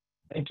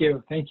 Thank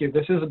you.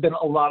 This has been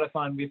a lot of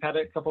fun. We've had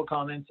a couple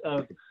comments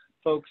of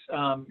folks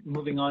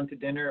moving on to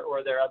dinner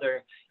or their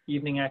other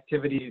evening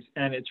activities,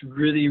 and it's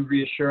really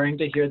reassuring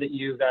to hear that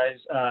you guys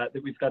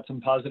that we've got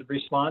some positive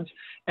response,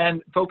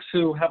 and folks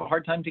who have a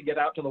hard time to get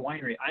out to the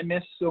winery. I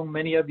miss so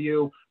many of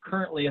you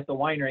currently at the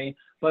winery,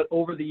 but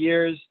over the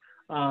years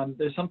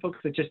there's some folks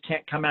that just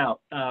can't come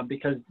out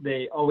because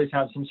they always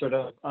have some sort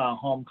of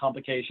home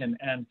complication,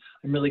 and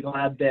I'm really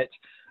glad that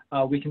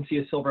we can see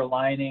a silver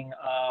lining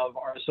of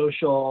our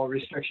social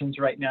restrictions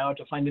right now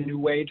to find a new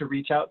way to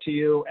reach out to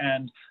you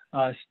and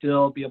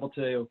still be able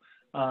to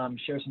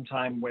share some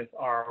time with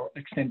our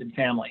extended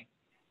family.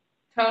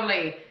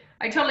 Totally.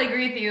 I totally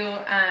agree with you.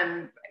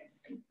 I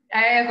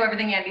echo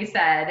everything Andy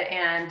said,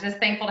 and just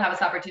thankful to have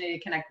this opportunity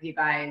to connect with you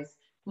guys.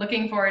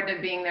 Looking forward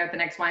to being there at the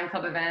next wine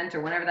club event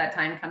or whenever that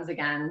time comes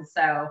again.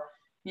 So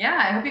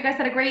yeah, I hope you guys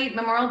had a great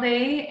Memorial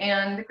Day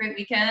and a great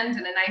weekend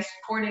and a nice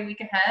 4-day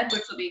week ahead,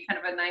 which will be kind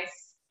of a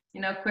nice,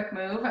 quick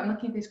move. I'm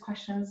looking at these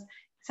questions.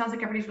 It sounds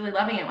like everybody's really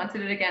loving it. Wants to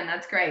do it again.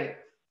 That's great.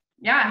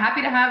 Yeah,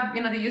 happy to have,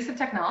 the use of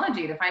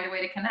technology to find a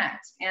way to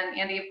connect. And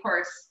Andy, of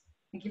course,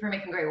 thank you for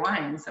making great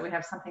wine, so we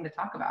have something to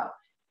talk about.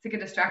 It's a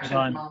good distraction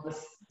from all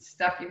this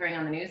stuff you're hearing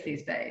on the news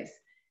these days.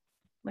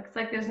 Looks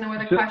like there's no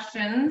other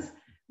questions.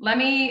 Let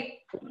me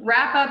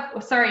wrap up. Oh,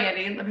 sorry,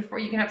 Andy, before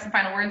you can have some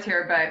final words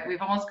here, but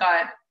we've almost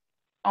got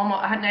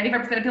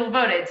 95% of people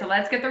voted. So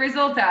let's get the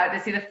results out to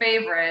see the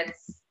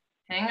favorites.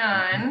 Hang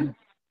on.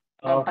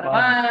 Oh,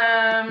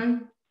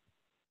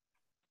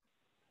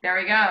 there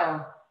we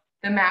go.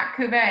 The Mac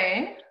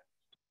Cuvée.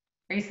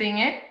 Are you seeing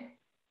it?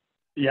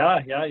 Yeah,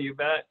 you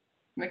bet.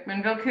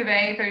 McMinnville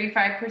Cuvée,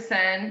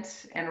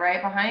 35%, and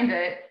right behind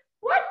it,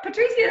 what?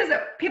 Patricia is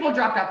people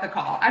dropped off the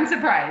call. I'm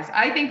surprised.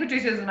 I think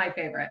Patricia is my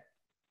favorite.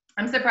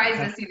 I'm surprised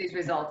to see these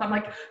results. I'm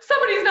like,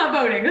 somebody's not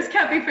voting. This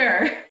can't be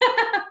fair.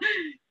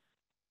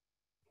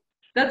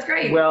 That's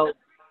great. Well,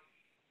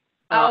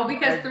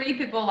 because 3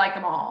 people like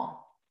them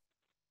all.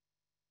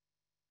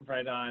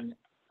 Right on.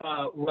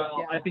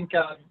 I think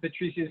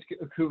Patricia's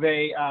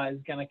Cuvée is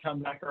going to come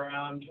back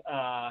around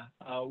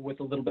with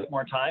a little bit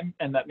more time,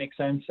 and that makes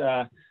sense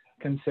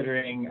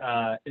considering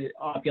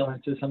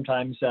opulence is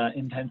sometimes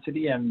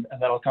intensity, and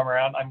that'll come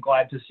around. I'm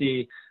glad to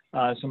see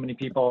so many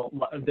people.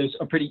 There's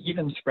a pretty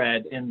even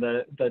spread in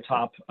the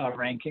top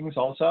rankings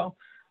also.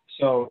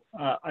 So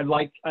I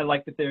like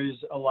that there's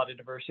a lot of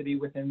diversity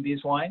within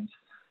these wines.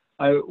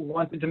 I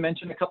wanted to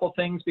mention a couple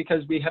things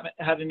because we haven't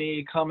had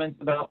any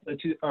comments about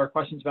or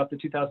questions about the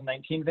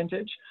 2019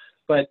 vintage.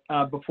 But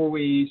before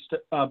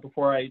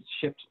I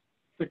shift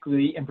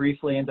quickly and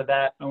briefly into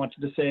that, I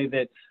wanted to say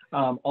that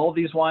all of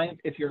these wines,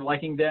 if you're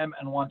liking them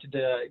and wanted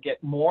to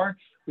get more,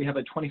 we have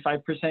a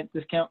 25%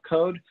 discount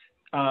code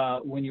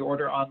when you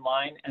order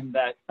online, and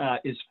that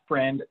is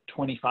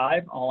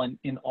FRIEND25, all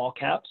in all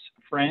caps.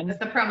 FRIEND. That's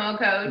the promo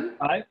code.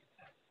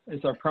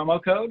 It's our promo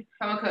code.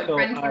 Promo code So,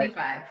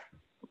 FRIEND25.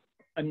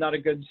 I'm not a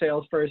good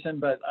salesperson,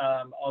 but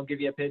I'll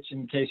give you a pitch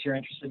in case you're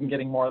interested in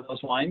getting more of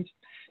those wines.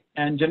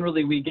 And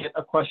generally, we get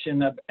a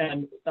question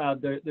and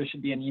there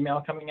should be an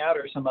email coming out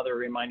or some other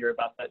reminder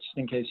about that, just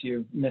in case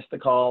you missed the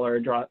call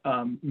or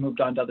moved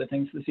on to other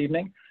things this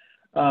evening.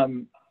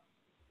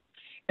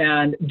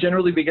 And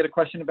generally, we get a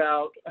question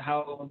about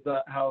how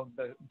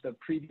the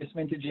previous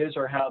vintage is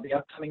or how the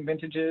upcoming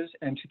vintage is.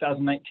 And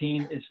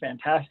 2019 is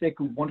fantastic,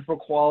 wonderful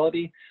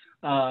quality.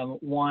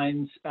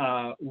 Wines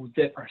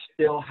that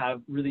still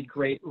have really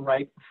great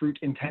ripe fruit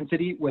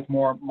intensity with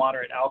more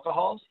moderate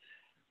alcohols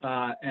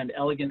and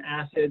elegant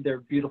acid.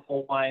 They're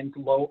beautiful wines,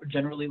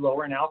 generally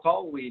lower in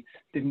alcohol. We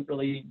didn't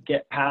really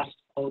get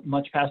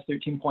much past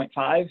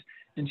 13.5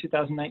 in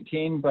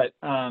 2019, but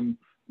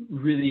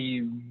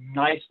really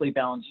nicely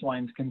balanced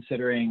wines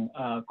considering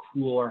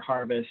cooler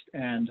harvest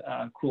and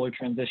cooler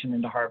transition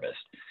into harvest.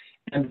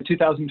 And the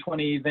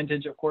 2020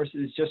 vintage, of course,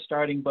 is just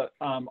starting, but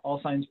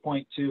all signs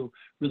point to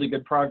really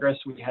good progress.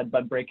 We had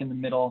bud break in the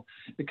middle,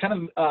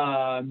 kind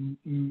of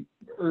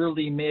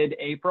early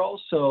mid-April,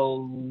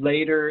 so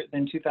later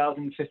than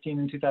 2015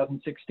 and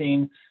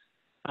 2016,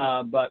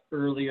 but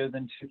earlier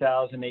than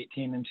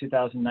 2018 and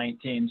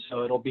 2019.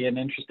 So it'll be an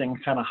interesting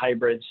kind of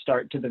hybrid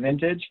start to the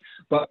vintage.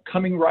 But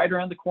coming right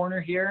around the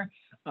corner here,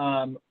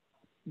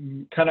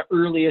 kind of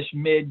early-ish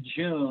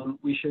mid-June,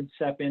 we should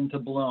step into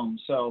bloom.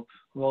 So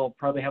we'll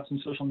probably have some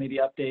social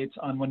media updates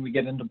on when we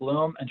get into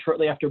bloom. And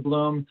shortly after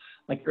bloom,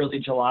 like early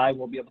July,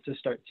 we'll be able to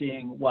start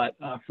seeing what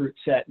fruit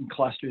set and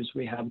clusters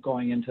we have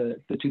going into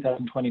the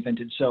 2020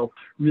 vintage. So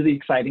really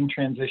exciting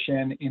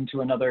transition into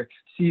another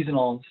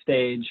seasonal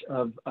stage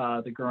of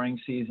the growing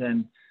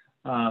season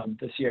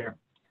this year.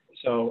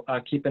 So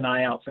keep an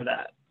eye out for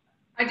that.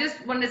 I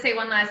just wanted to say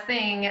one last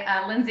thing.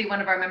 Lindsay,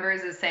 one of our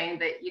members, is saying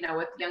that, you know,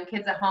 with young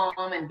kids at home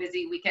and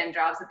busy weekend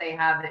jobs that they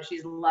have, that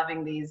she's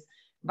loving these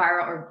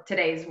viral or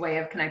today's way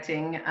of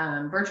connecting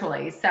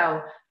virtually.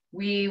 So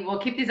we will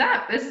keep these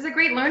up. This is a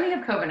great learning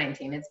of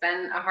COVID-19. It's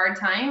been a hard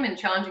time and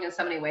challenging in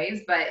so many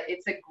ways, but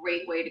it's a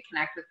great way to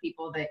connect with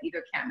people that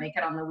either can't make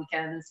it on the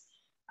weekends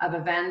of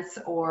events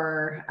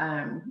or,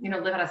 you know,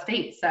 live out of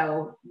state.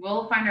 So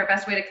we'll find our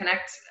best way to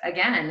connect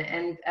again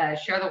and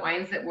share the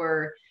wines that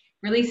we're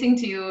releasing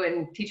to you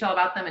and teach all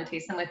about them and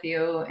taste them with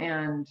you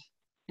and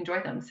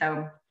enjoy them.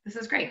 So this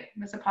is great.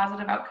 It's a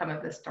positive outcome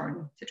of this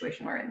darn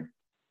situation we're in.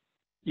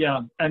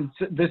 Yeah, and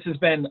this has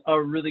been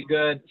a really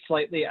good,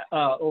 slightly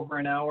over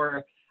an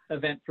hour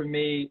event for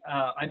me.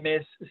 I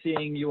miss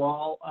seeing you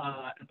all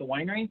at the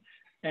winery,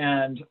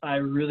 and I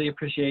really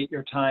appreciate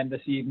your time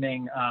this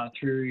evening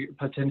through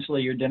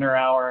potentially your dinner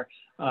hour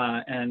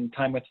and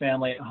time with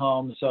family at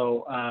home.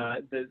 So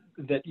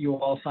that you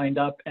all signed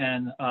up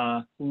and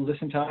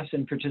listened to us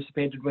and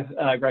participated with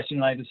Gretchen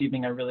and I this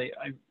evening.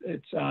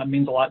 It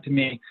means a lot to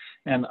me,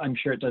 and I'm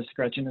sure it does to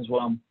Gretchen as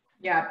well.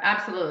 Yeah,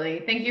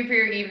 absolutely. Thank you for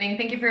your evening.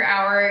 Thank you for your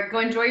hour.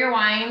 Go enjoy your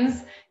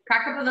wines.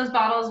 Crack open those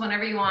bottles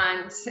whenever you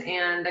want,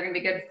 and they're going to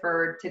be good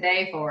for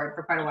today forward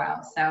for quite a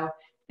while. So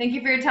thank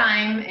you for your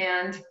time,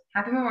 and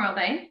happy Memorial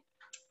Day.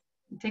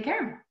 Take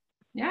care.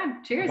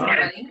 Yeah. Cheers, Bye.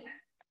 everybody.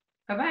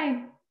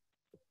 Bye-bye.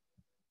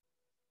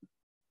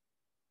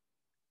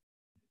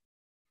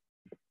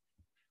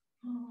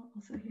 Oh,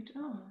 also huge.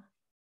 Oh.